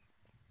tough.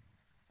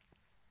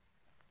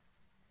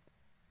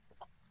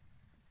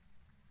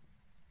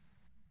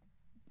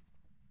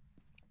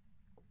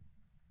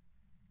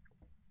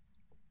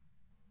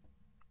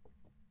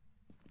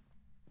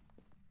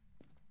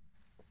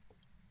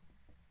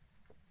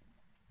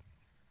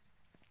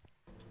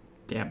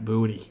 That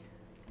booty.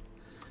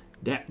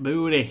 That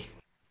booty.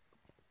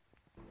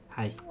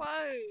 Hey.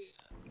 Whoa.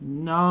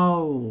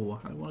 No.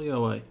 I want to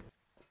go away.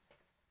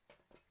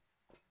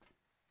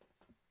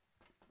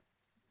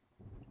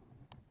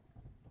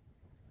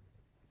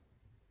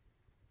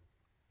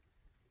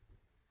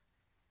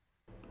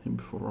 Him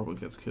before Robert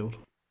gets killed.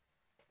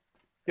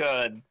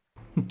 Good.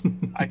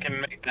 I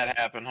can make that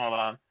happen. Hold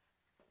on.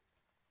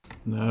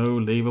 No,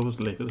 leave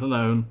it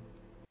alone.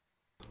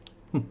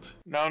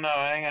 No,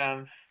 hang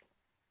on.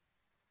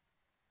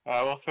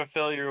 I will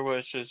fulfill your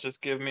wishes.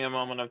 Just give me a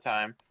moment of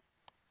time.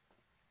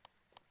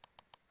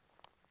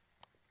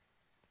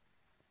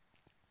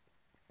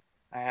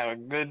 I have a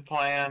good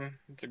plan.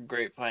 It's a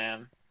great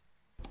plan.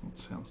 That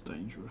sounds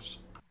dangerous.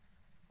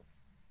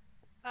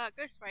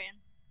 Ghost Rayan.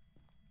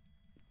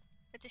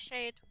 Bit of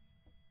shade.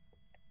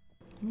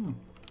 Hmm.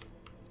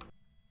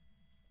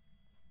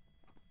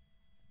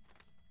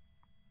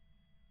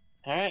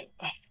 Alright.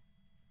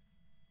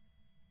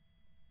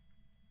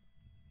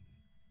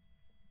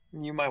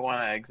 You might want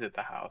to exit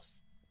the house.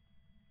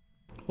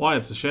 Why?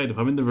 It's a shade. If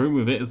I'm in the room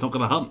with it, it's not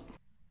going to hunt.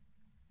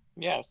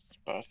 Yes,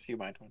 but you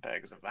might want to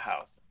exit the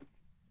house.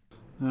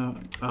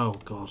 Oh,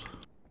 God.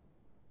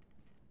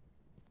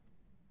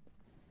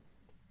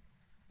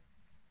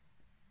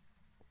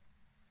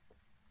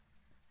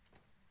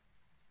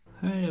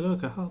 Hey,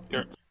 look, a hut.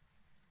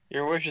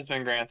 Your wish has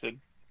been granted.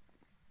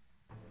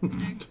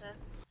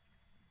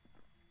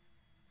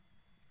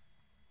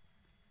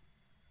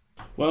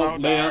 Well, Oh,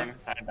 Leah. darn.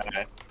 I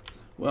died.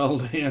 Well,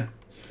 Leah,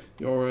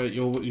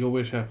 your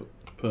wish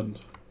happened.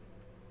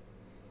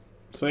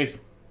 See?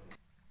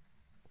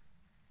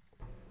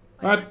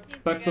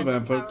 Right, back to the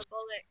van, folks.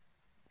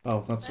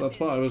 Oh, that's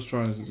what I was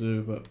trying to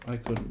do, but I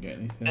couldn't get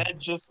anything. Dead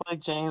just like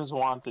James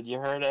wanted. You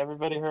heard?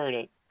 Everybody heard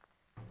it.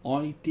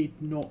 I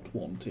did not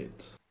want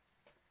it.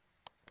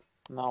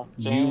 No,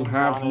 James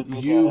wanted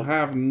me you dead.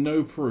 have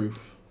no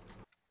proof.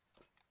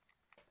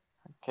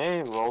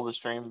 Okay, roll the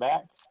stream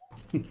back.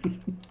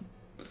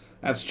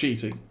 That's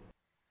cheating.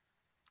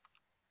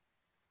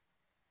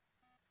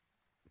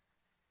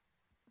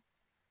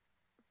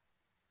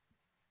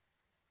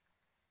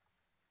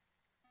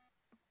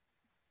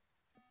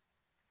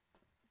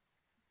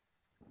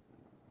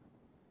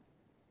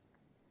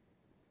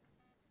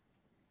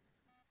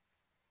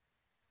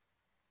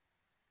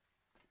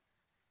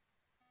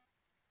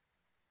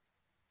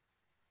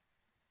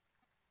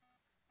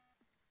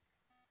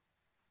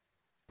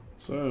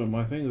 So,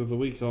 my things of the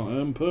week are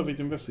earn perfect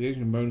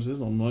investigation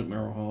bonuses on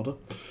Nightmare or harder,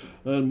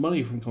 earn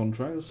money from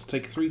contracts,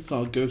 take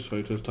 3-star ghost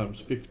photos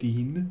times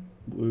 15.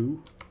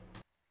 Woo.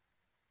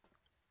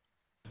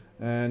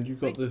 And you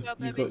got the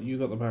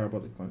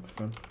parabolic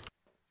microphone.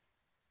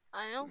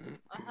 I know.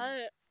 I heard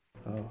it.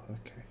 Oh,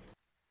 okay.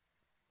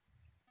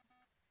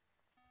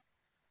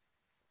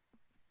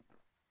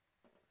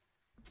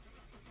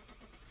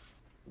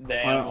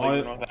 Damn,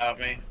 leaving without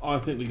me. I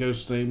think the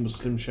ghost name was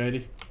Slim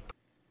Shady.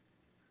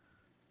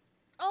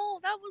 Oh,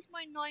 that was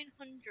my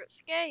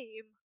 900th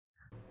game.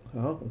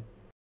 Oh.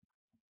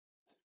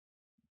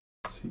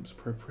 Seems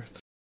appropriate.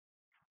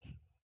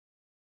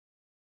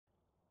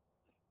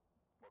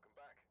 Welcome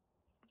back.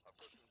 I've got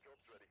some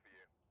jobs ready for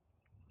you.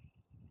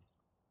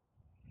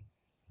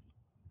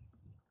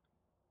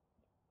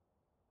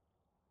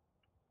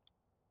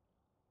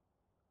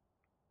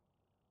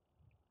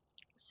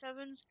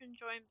 Sevens can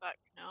join back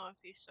now if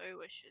he so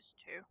wishes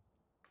to.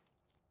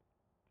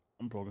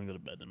 I'm probably gonna go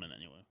to bed in a minute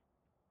anyway.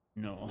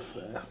 No.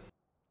 Fair.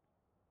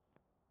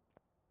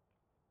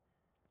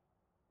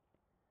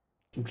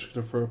 I'm just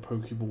gonna throw a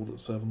Pokeball at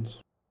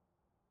Sevens.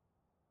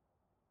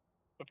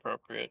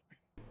 Appropriate.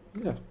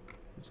 Yeah,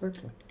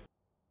 exactly.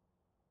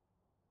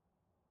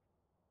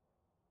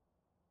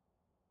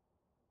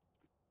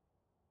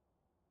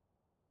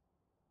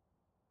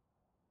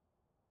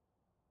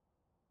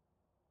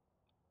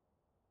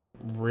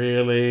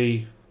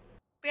 Really?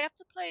 We have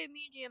to play a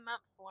medium map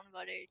for one of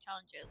our daily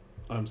challenges.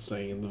 I'm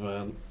staying in the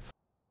van.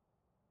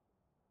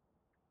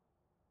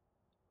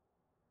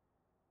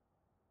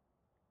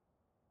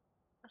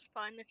 That's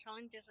fine, the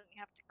challenge isn't you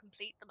have to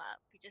complete the map,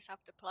 you just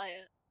have to play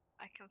it.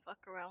 I can fuck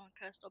around with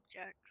cursed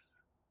objects.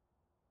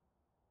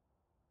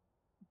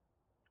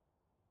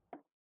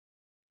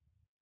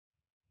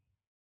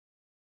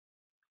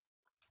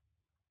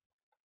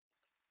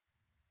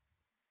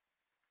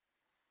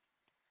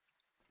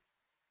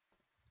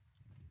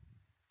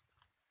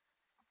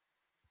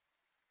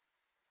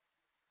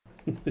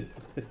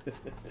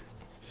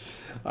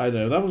 I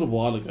know, that was a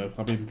while ago.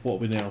 I mean, what are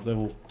we now?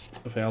 Level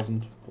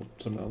 1000 or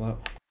something like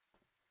that.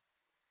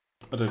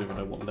 I don't even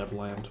know what level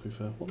I am, to be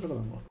fair. What level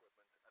am I?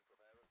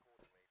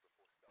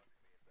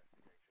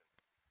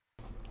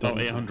 Oh,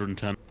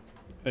 810.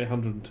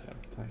 810,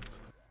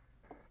 thanks.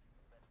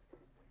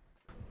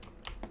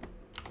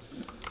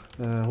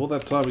 All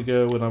that time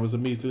ago when I was a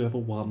measly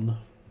level 1.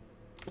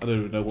 I don't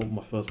even know what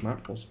my first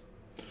map was.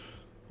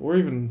 Or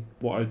even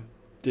what I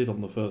did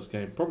on the first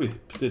game. Probably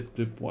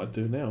did what I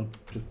do now.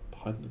 Just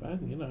hide in the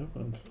van, you know.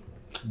 And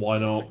why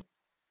not?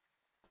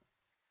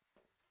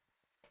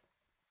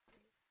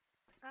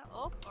 Is that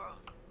off or on?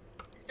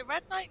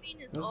 red light mean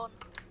it's Oh. on?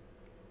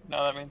 No,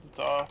 that means it's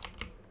off.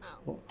 Oh.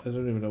 What? I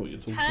don't even know what you're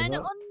talking Turn it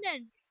about. on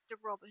then, Mr.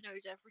 Robert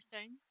knows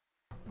everything.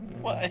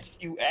 What?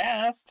 You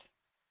asked?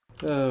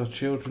 Oh,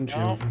 children, No.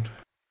 children.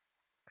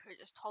 Could've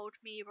just told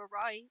me you were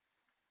right.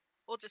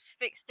 Or just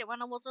fixed it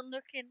when I wasn't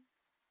looking.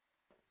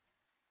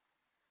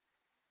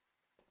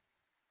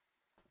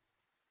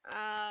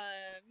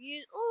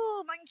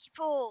 Ooh, monkey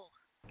paw!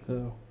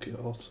 Oh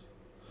god.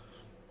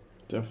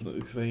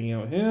 Definitely staying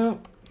out here.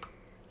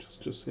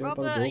 Just here by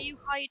Robert, the are door. you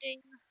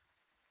hiding?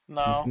 He's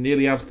No.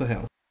 nearly out of the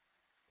house.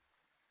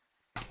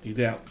 He's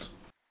out.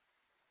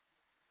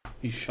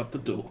 He shut the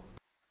door.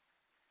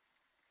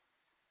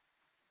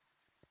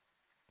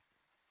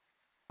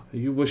 Are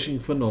you wishing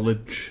for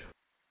knowledge?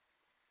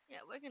 Yeah,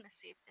 we're gonna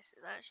see if this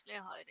is actually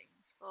a hiding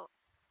spot.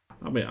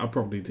 I mean, I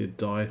probably did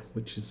die,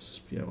 which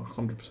is,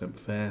 100%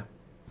 fair.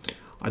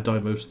 I die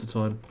most of the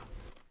time,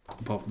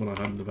 apart from when I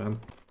hide in the van.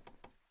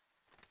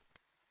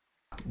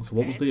 So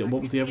what was Okay, the so I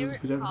what was can the hear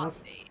evidence we its don't have?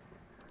 heartbeat.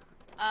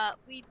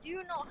 We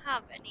do not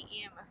have any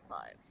EMF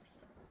 5.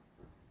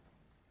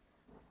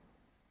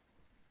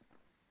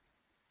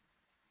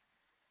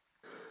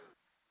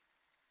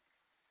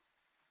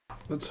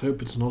 Let's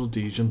hope it's not a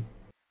Dejan.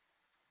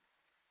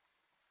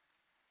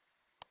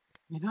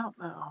 You don't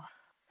know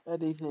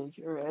anything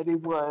or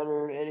anyone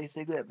or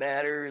anything that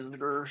matters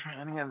or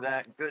any of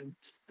that good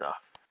stuff.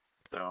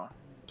 So.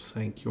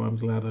 Thank you. I'm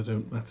glad I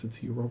don't matter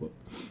to you, Robert.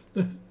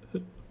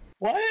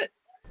 What?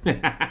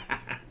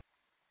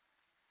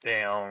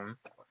 Damn.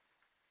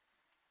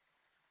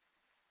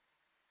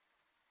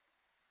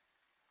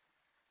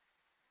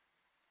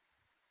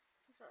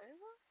 Is it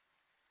over?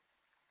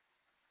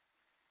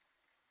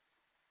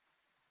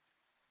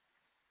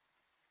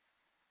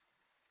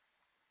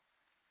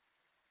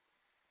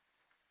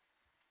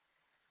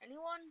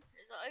 Anyone?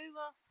 Is it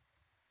over?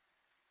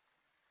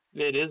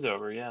 It is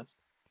over, yes.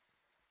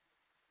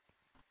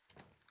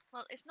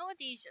 Well, it's not a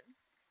Dejan.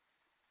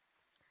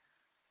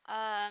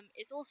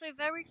 It's also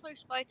very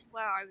close by to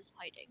where I was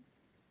hiding.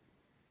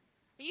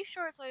 Are you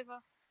sure it's over?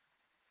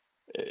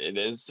 It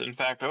is, in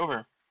fact,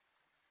 over.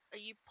 Are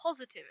you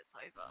positive it's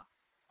over?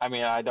 I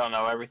mean, I don't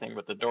know everything,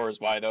 but the door is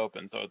wide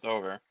open, so it's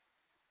over.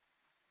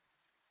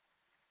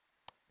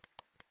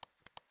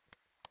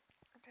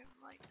 I don't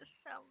like the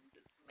sounds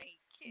it's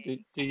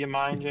making. Do you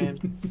mind, James?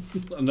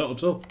 Not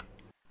at all.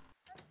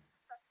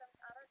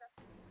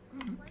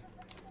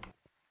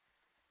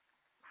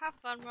 Have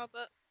fun,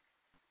 Robert.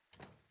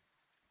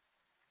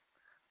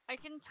 I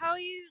can tell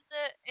you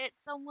that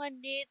it's somewhere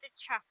near the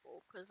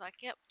chapel, because I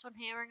kept on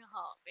hearing a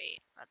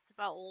heartbeat. That's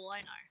about all I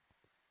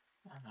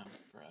know. Oh,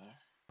 brother.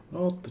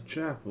 Not the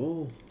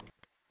chapel.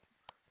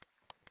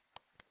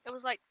 It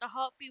was like the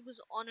heartbeat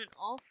was on and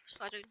off,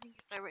 so I don't think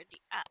it's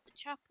directly at the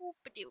chapel,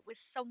 but it was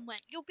somewhere.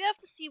 You'll be able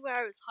to see where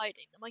I was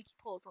hiding. The monkey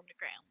paw's on the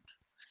ground.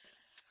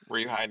 Were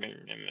you hiding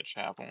in the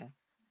chapel?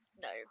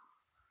 No.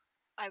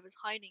 I was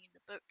hiding in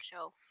the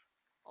bookshelf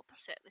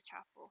opposite the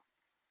chapel.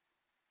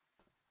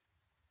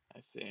 I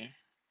see.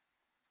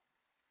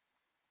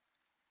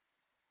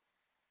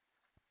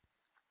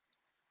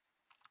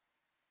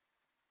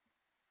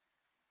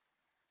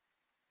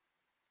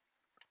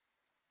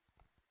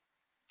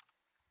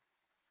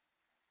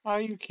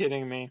 Are you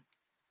kidding me?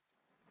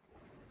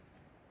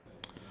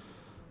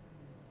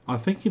 I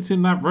think it's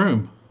in that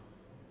room.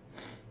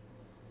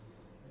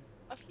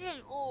 I see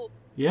an orb.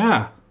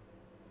 Yeah.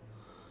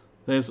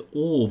 There's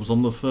orbs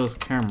on the first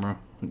camera,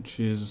 which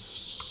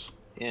is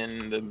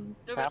In the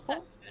The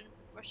chapel?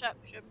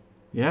 reception.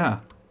 yeah.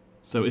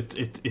 So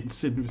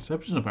it's in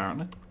reception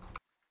apparently.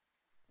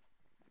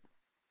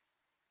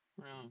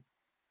 Really?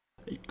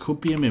 It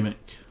could be a mimic.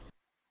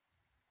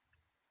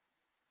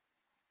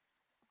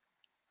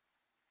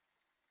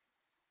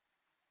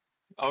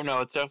 Oh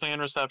no, it's definitely in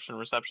reception.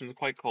 Reception's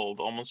quite cold,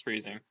 almost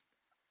freezing.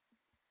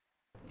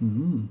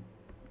 Hmm.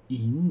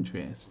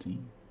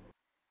 Interesting.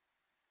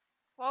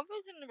 Well, I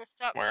was in the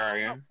reception. Where are I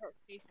you? helped her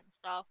see some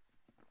stuff.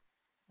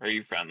 Are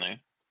you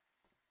friendly?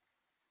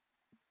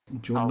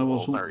 Do you want to How know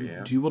what's old are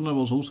you? Do you want to know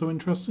what's also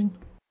interesting?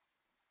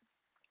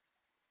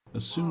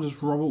 As soon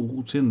as Robert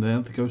walked in there,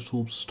 the ghost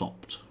orb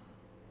stopped.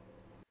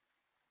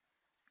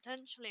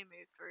 Potentially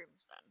moved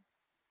rooms then.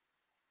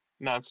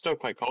 No, it's still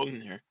quite cold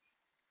in here.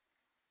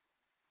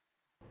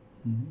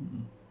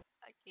 Hmm.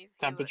 I give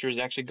Temperature you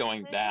is actually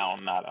going down,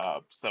 not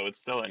up, so it's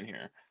still in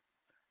here.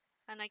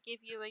 and I give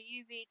you a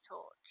UV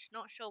torch.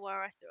 Not sure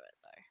where I threw it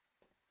though.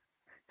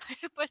 I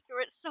hope I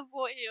threw it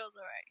somewhat in your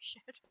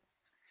direction.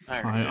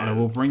 There it I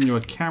will is. bring you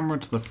a camera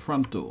to the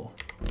front door.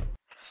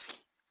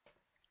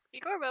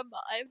 You gotta remember,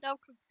 I am now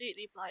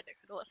completely blind. I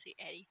cannot see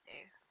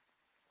anything.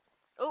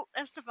 Oh,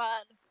 that's the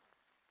van.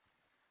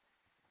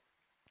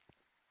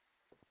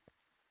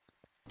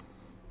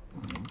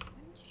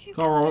 When did you?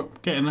 All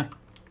right, get in there.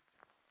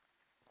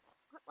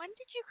 When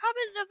did you come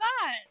in the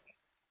van?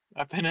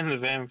 I've been in the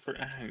van for...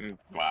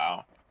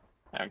 Wow.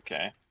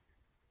 Okay.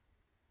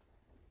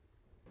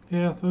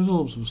 Yeah, those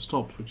orbs have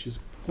stopped, which is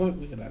quite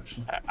weird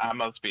actually. I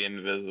must be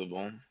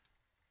invisible.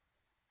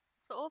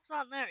 So orbs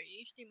aren't there. It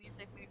usually means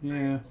they've moved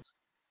Yeah. rooms.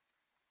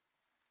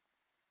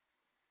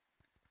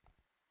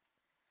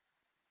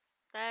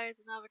 There's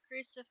another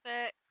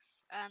crucifix,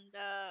 and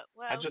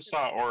what I else just did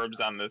saw I pick orbs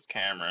up? on this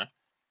camera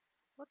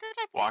What did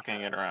I pick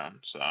walking up? it around.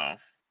 So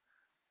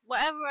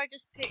Whatever I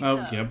just picked Oh,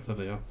 up. yep, there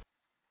they are.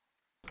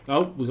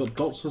 Oh, we got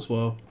dots as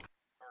well.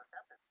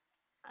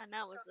 And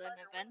that was an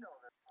event.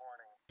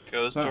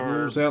 ghost That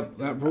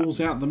orb.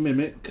 rules out the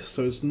mimic,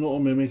 so it's not a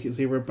mimic, it's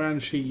either a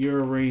Banshee,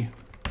 Yuri,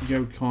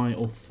 Yokai,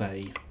 or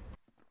Thay.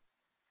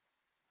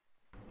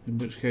 In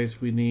which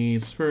case we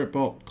need Spirit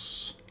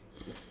Box.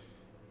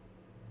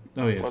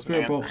 Oh yeah, Wasn't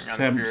Spirit Box,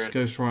 answering on Temps,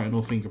 Spirit. Ghostwriting,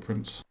 or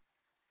Fingerprints.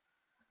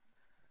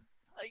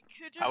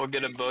 I would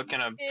get a book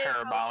and a hear how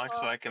parabolic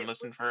so I fast can it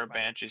listen was for a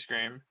banshee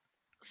scream.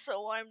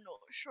 So I'm not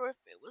sure if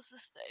it was a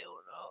stay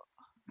or not.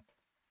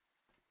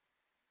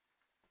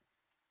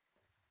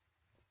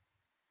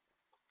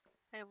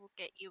 I will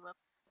get you a.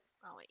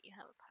 Oh wait, you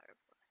have a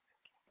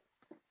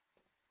parabolic.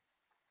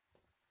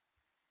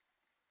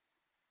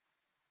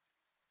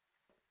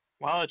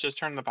 Well, it just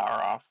turned the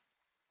power off.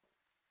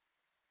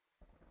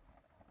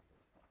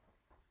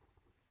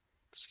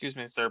 Excuse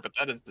me, sir, but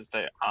that is to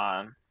stay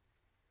on.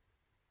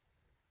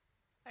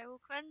 I will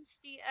cleanse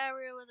the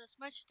area with a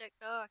smudge stick,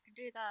 though. I can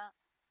do that.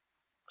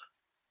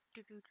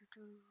 Do do do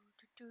do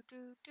do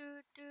do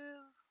do do.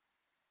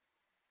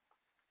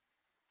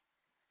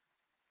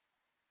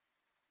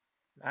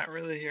 Not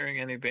really hearing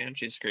any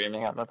banshee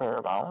screaming on the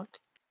parabolic.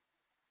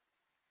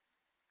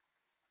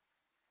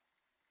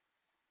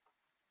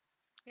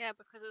 Yeah,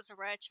 because it's a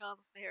rare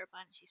chance to hear a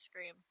banshee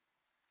scream.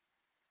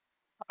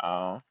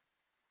 Oh.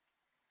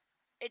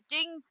 It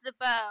dings the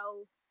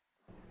bell.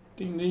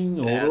 Ding ding,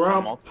 It has order on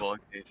up! multiple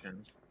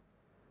occasions.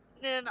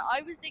 No,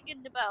 I was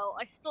dinging the bell.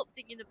 I stopped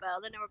dinging the bell.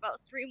 Then there were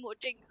about 3 more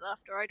dings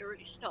after I'd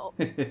already stopped.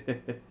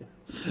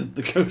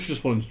 The coach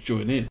just wanted to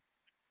join in.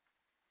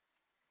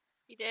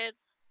 He did.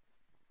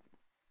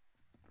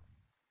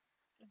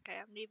 Okay,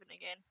 I'm leaving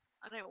again.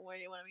 I don't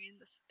really want to be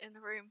in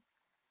the room.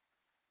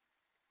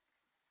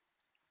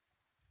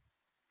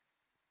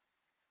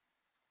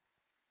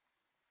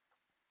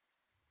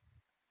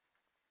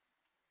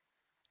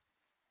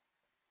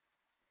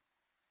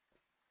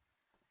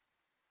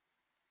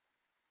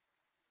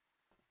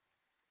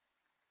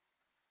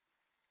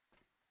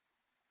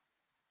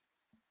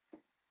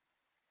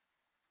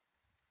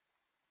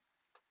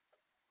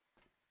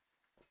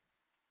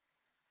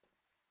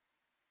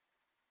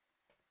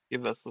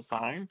 Give us a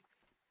sign.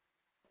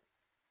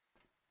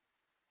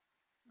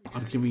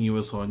 I'm giving you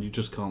a sign, you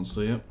just can't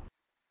see it.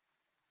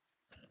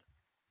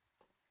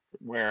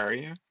 Where are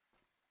you?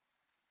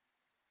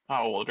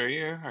 How old are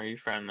you? Are you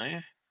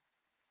friendly?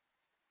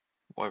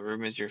 What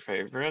room is your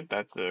favorite?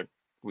 That's a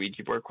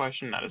Ouija board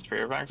question, not a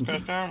spirit box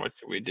question. What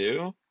should we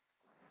do?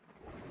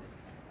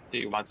 Do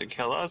you want to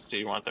kill us? Do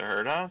you want to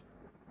hurt us?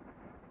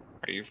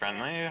 Are you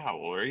friendly? Yes. How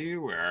old are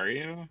you? Where are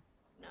you?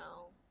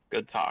 No.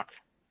 Good talk.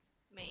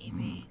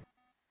 Maybe.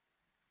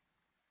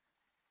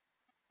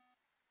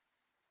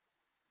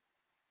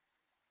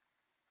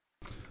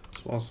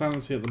 So our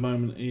sanity at the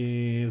moment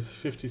is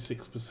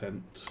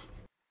 56%.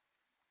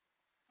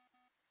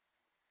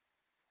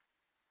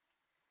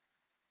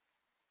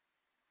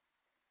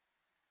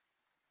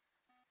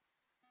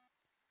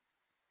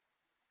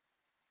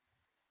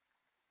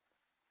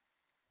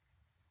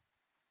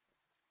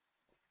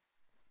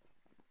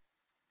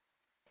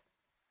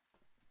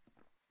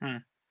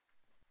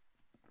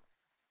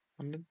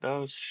 When did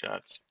those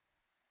shut?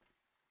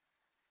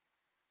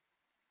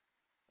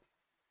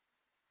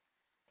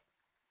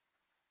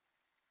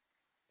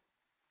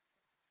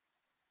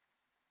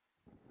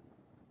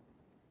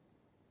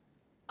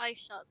 I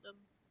shut them,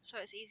 so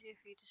it's easier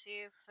for you to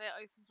see if it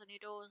opens any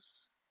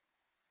doors.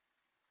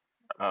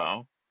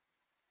 Oh.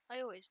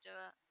 I always do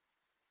it.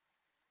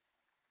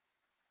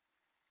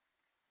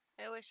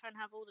 I always try and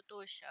have all the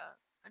doors shut,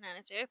 and then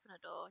if they open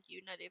a door, you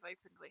know they've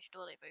opened which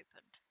door they've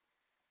opened.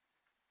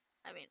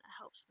 I mean, it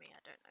helps me. I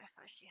don't know if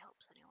it actually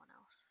helps anyone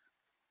else.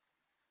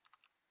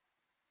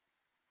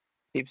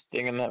 Keeps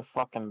dinging that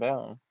fucking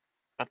bell.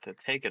 Have to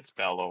take its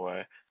bell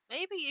away.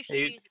 Maybe you should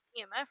Hey, use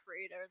an EMF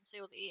reader and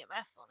see what the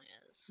EMF on it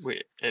is.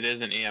 wait, it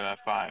is an EMF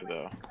 5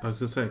 though. I was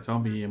going to say it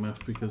can't be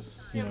EMF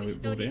because, you Yeah, know, we it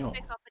still ruled need it to out.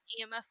 pick up an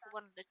EMF for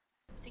one of the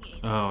thingies.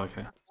 Oh,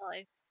 okay. That's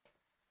why.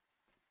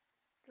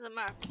 Doesn't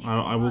matter if it's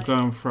I will go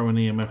and throw an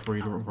EMF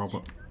reader at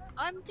Robert.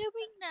 I'm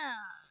doing that.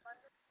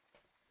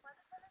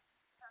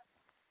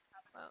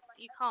 Well,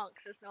 you can't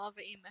because there's no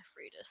other EMF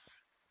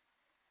readers.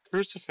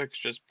 Crucifix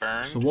just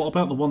burned. So what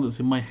about the one that's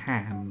in my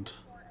hand?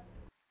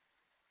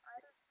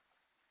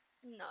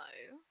 No,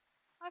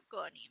 I've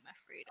got an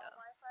EMF reader.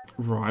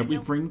 Right, And we there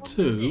was bring one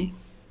 2. missing.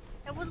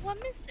 There was one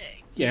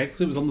missing. Yeah, because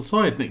it was on the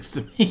side next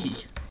to me.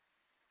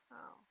 Oh,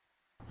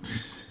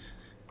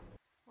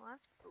 well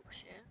that's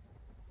bullshit.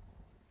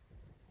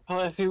 Well,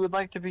 if you would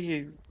like to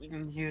be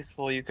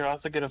useful, you could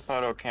also get a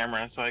photo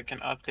camera so I can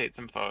update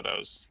some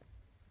photos.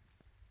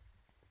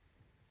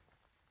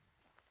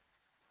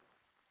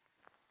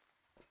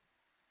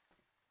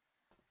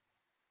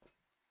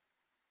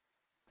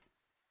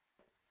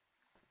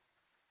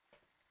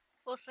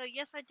 Also,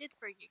 yes, I did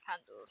bring you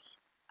candles,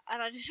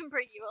 and I didn't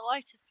bring you a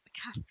lighter for the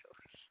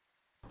candles.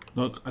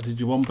 Look, I did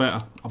you one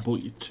better. I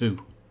bought you 2.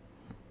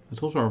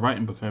 There's also a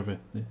writing book over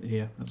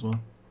here as well.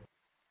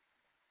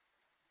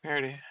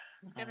 Parody.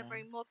 I'm gonna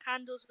bring more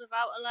candles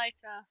without a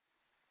lighter.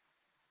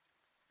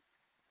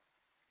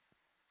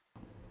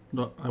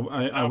 Look, I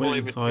I'll went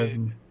believe it, inside Pete.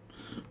 and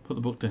put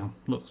the book down.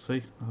 Look,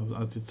 see?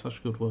 I did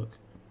such good work.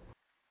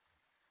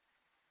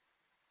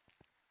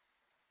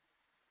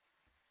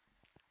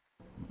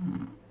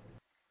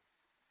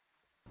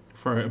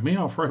 Throw it at me,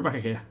 I'll throw it back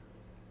here.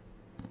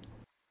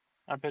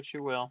 I bet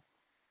you will.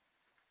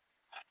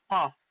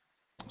 Huh.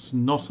 It's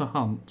not a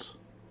hunt.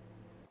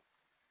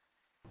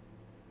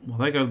 Well,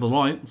 there go the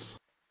lights.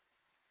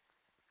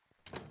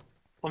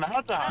 Well, now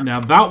it's a hunt. Now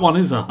that one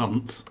is a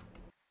hunt.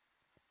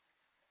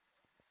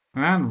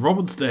 And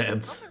Robert's dead.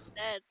 Robert's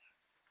dead.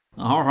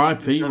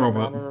 R.I.P.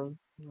 Robert.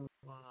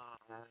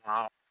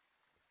 I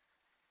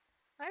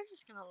was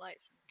just gonna light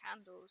some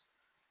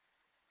candles.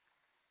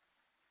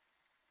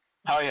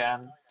 Oh yeah,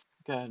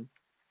 good.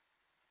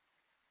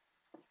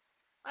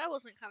 I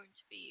wasn't coming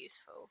to be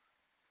useful.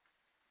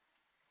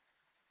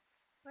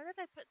 Where did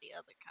I put the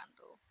other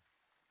candle?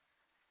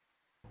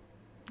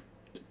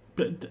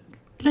 But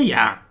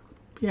Leah,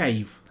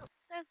 behave. Oh,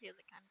 there's the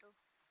other candle.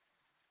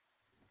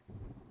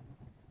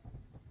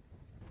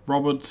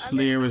 Robert, I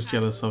lit Leah my is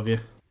jealous of you.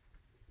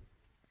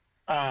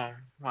 Oh,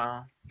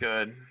 well,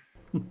 good.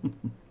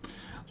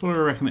 So what do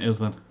I reckon it is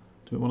then? Do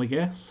we want to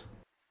guess?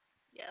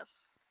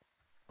 Yes.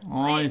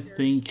 I agree.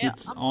 think Yeah,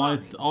 it's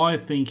I'm I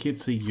think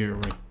it's a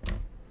Yuri.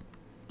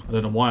 I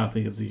don't know why I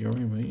think it's a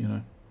Yuri, but you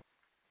know.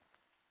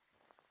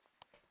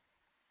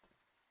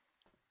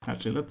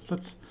 Actually,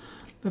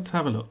 let's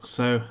have a look.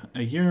 So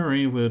a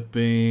Yuri would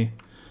be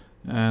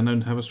known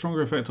to have a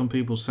stronger effect on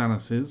people's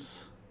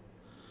sanities.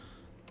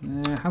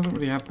 Hasn't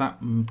really had that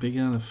big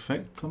an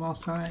effect on our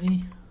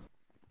sanity.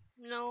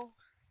 No.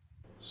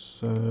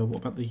 So what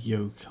about the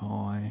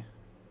yokai?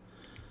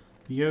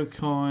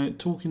 Yokai,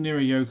 talking near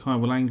a yokai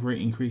will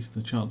angrate, increase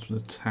the chance of an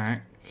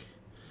attack.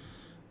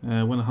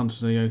 When a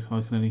hunter and a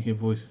yokai can only hear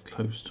voices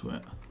close to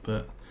it.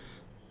 But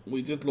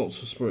we did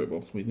lots of spirit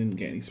box. We didn't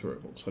get any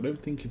spirit box. So I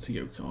don't think it's a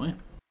yokai.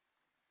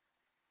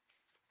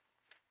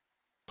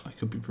 I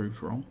could be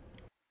proved wrong.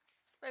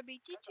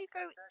 Rebby, did you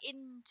go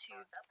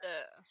into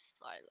the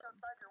asylum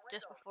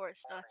just before it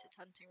started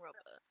hunting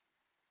Robert?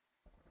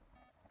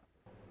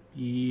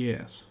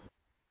 Yes.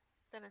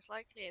 Then it's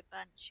likely a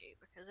banshee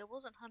because it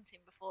wasn't hunting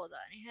before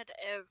that, and he had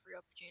every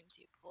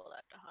opportunity before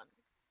that to hunt.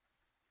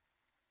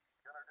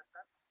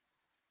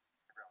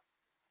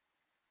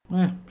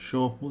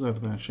 Sure. We'll go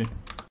with the banshee.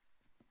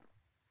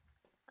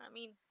 I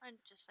mean, I'm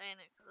just saying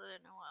it because I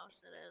don't know what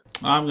else it is.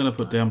 I'm going to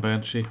put down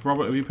banshee.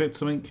 Robert, have you picked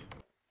something?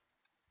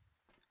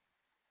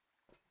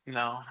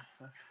 No,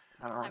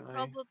 I don't I'm really.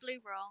 probably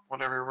wrong.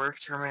 Whatever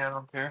works for me, I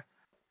don't care.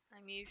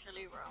 I'm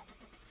usually wrong.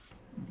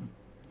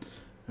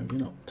 Have you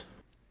not?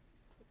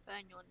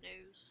 Burn your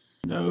nose.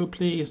 No,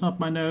 please, not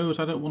my nose.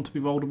 I don't want to be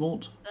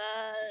Voldemort.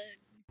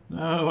 Burn.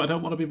 No, I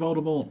don't want to be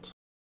Voldemort.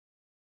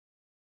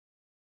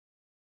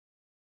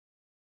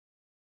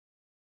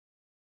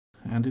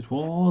 And it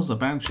was a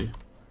banshee.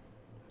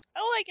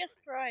 Oh, I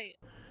guessed right.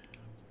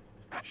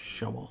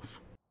 Show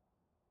off.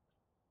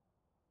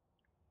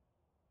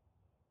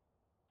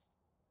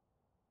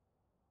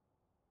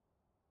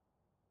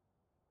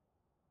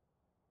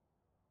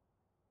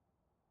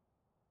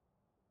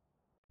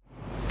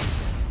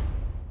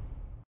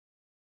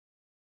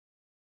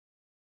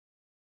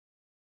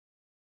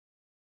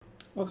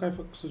 Okay,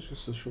 folks, it's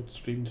just a short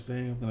stream today.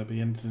 I'm going to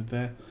be ending it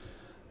there.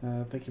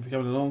 Thank you for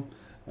coming along.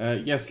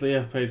 Yes,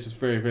 Leah, Paige is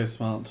very, very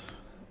smart.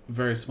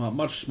 Very smart.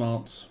 Much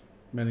smart.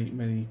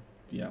 Many,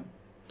 yeah.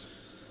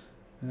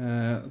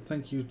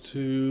 Thank you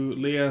to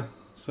Leah,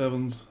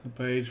 Sevens, and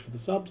Paige for the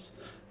subs.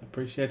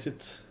 Appreciate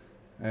it.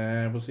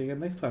 We'll see you again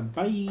next time.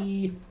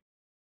 Bye!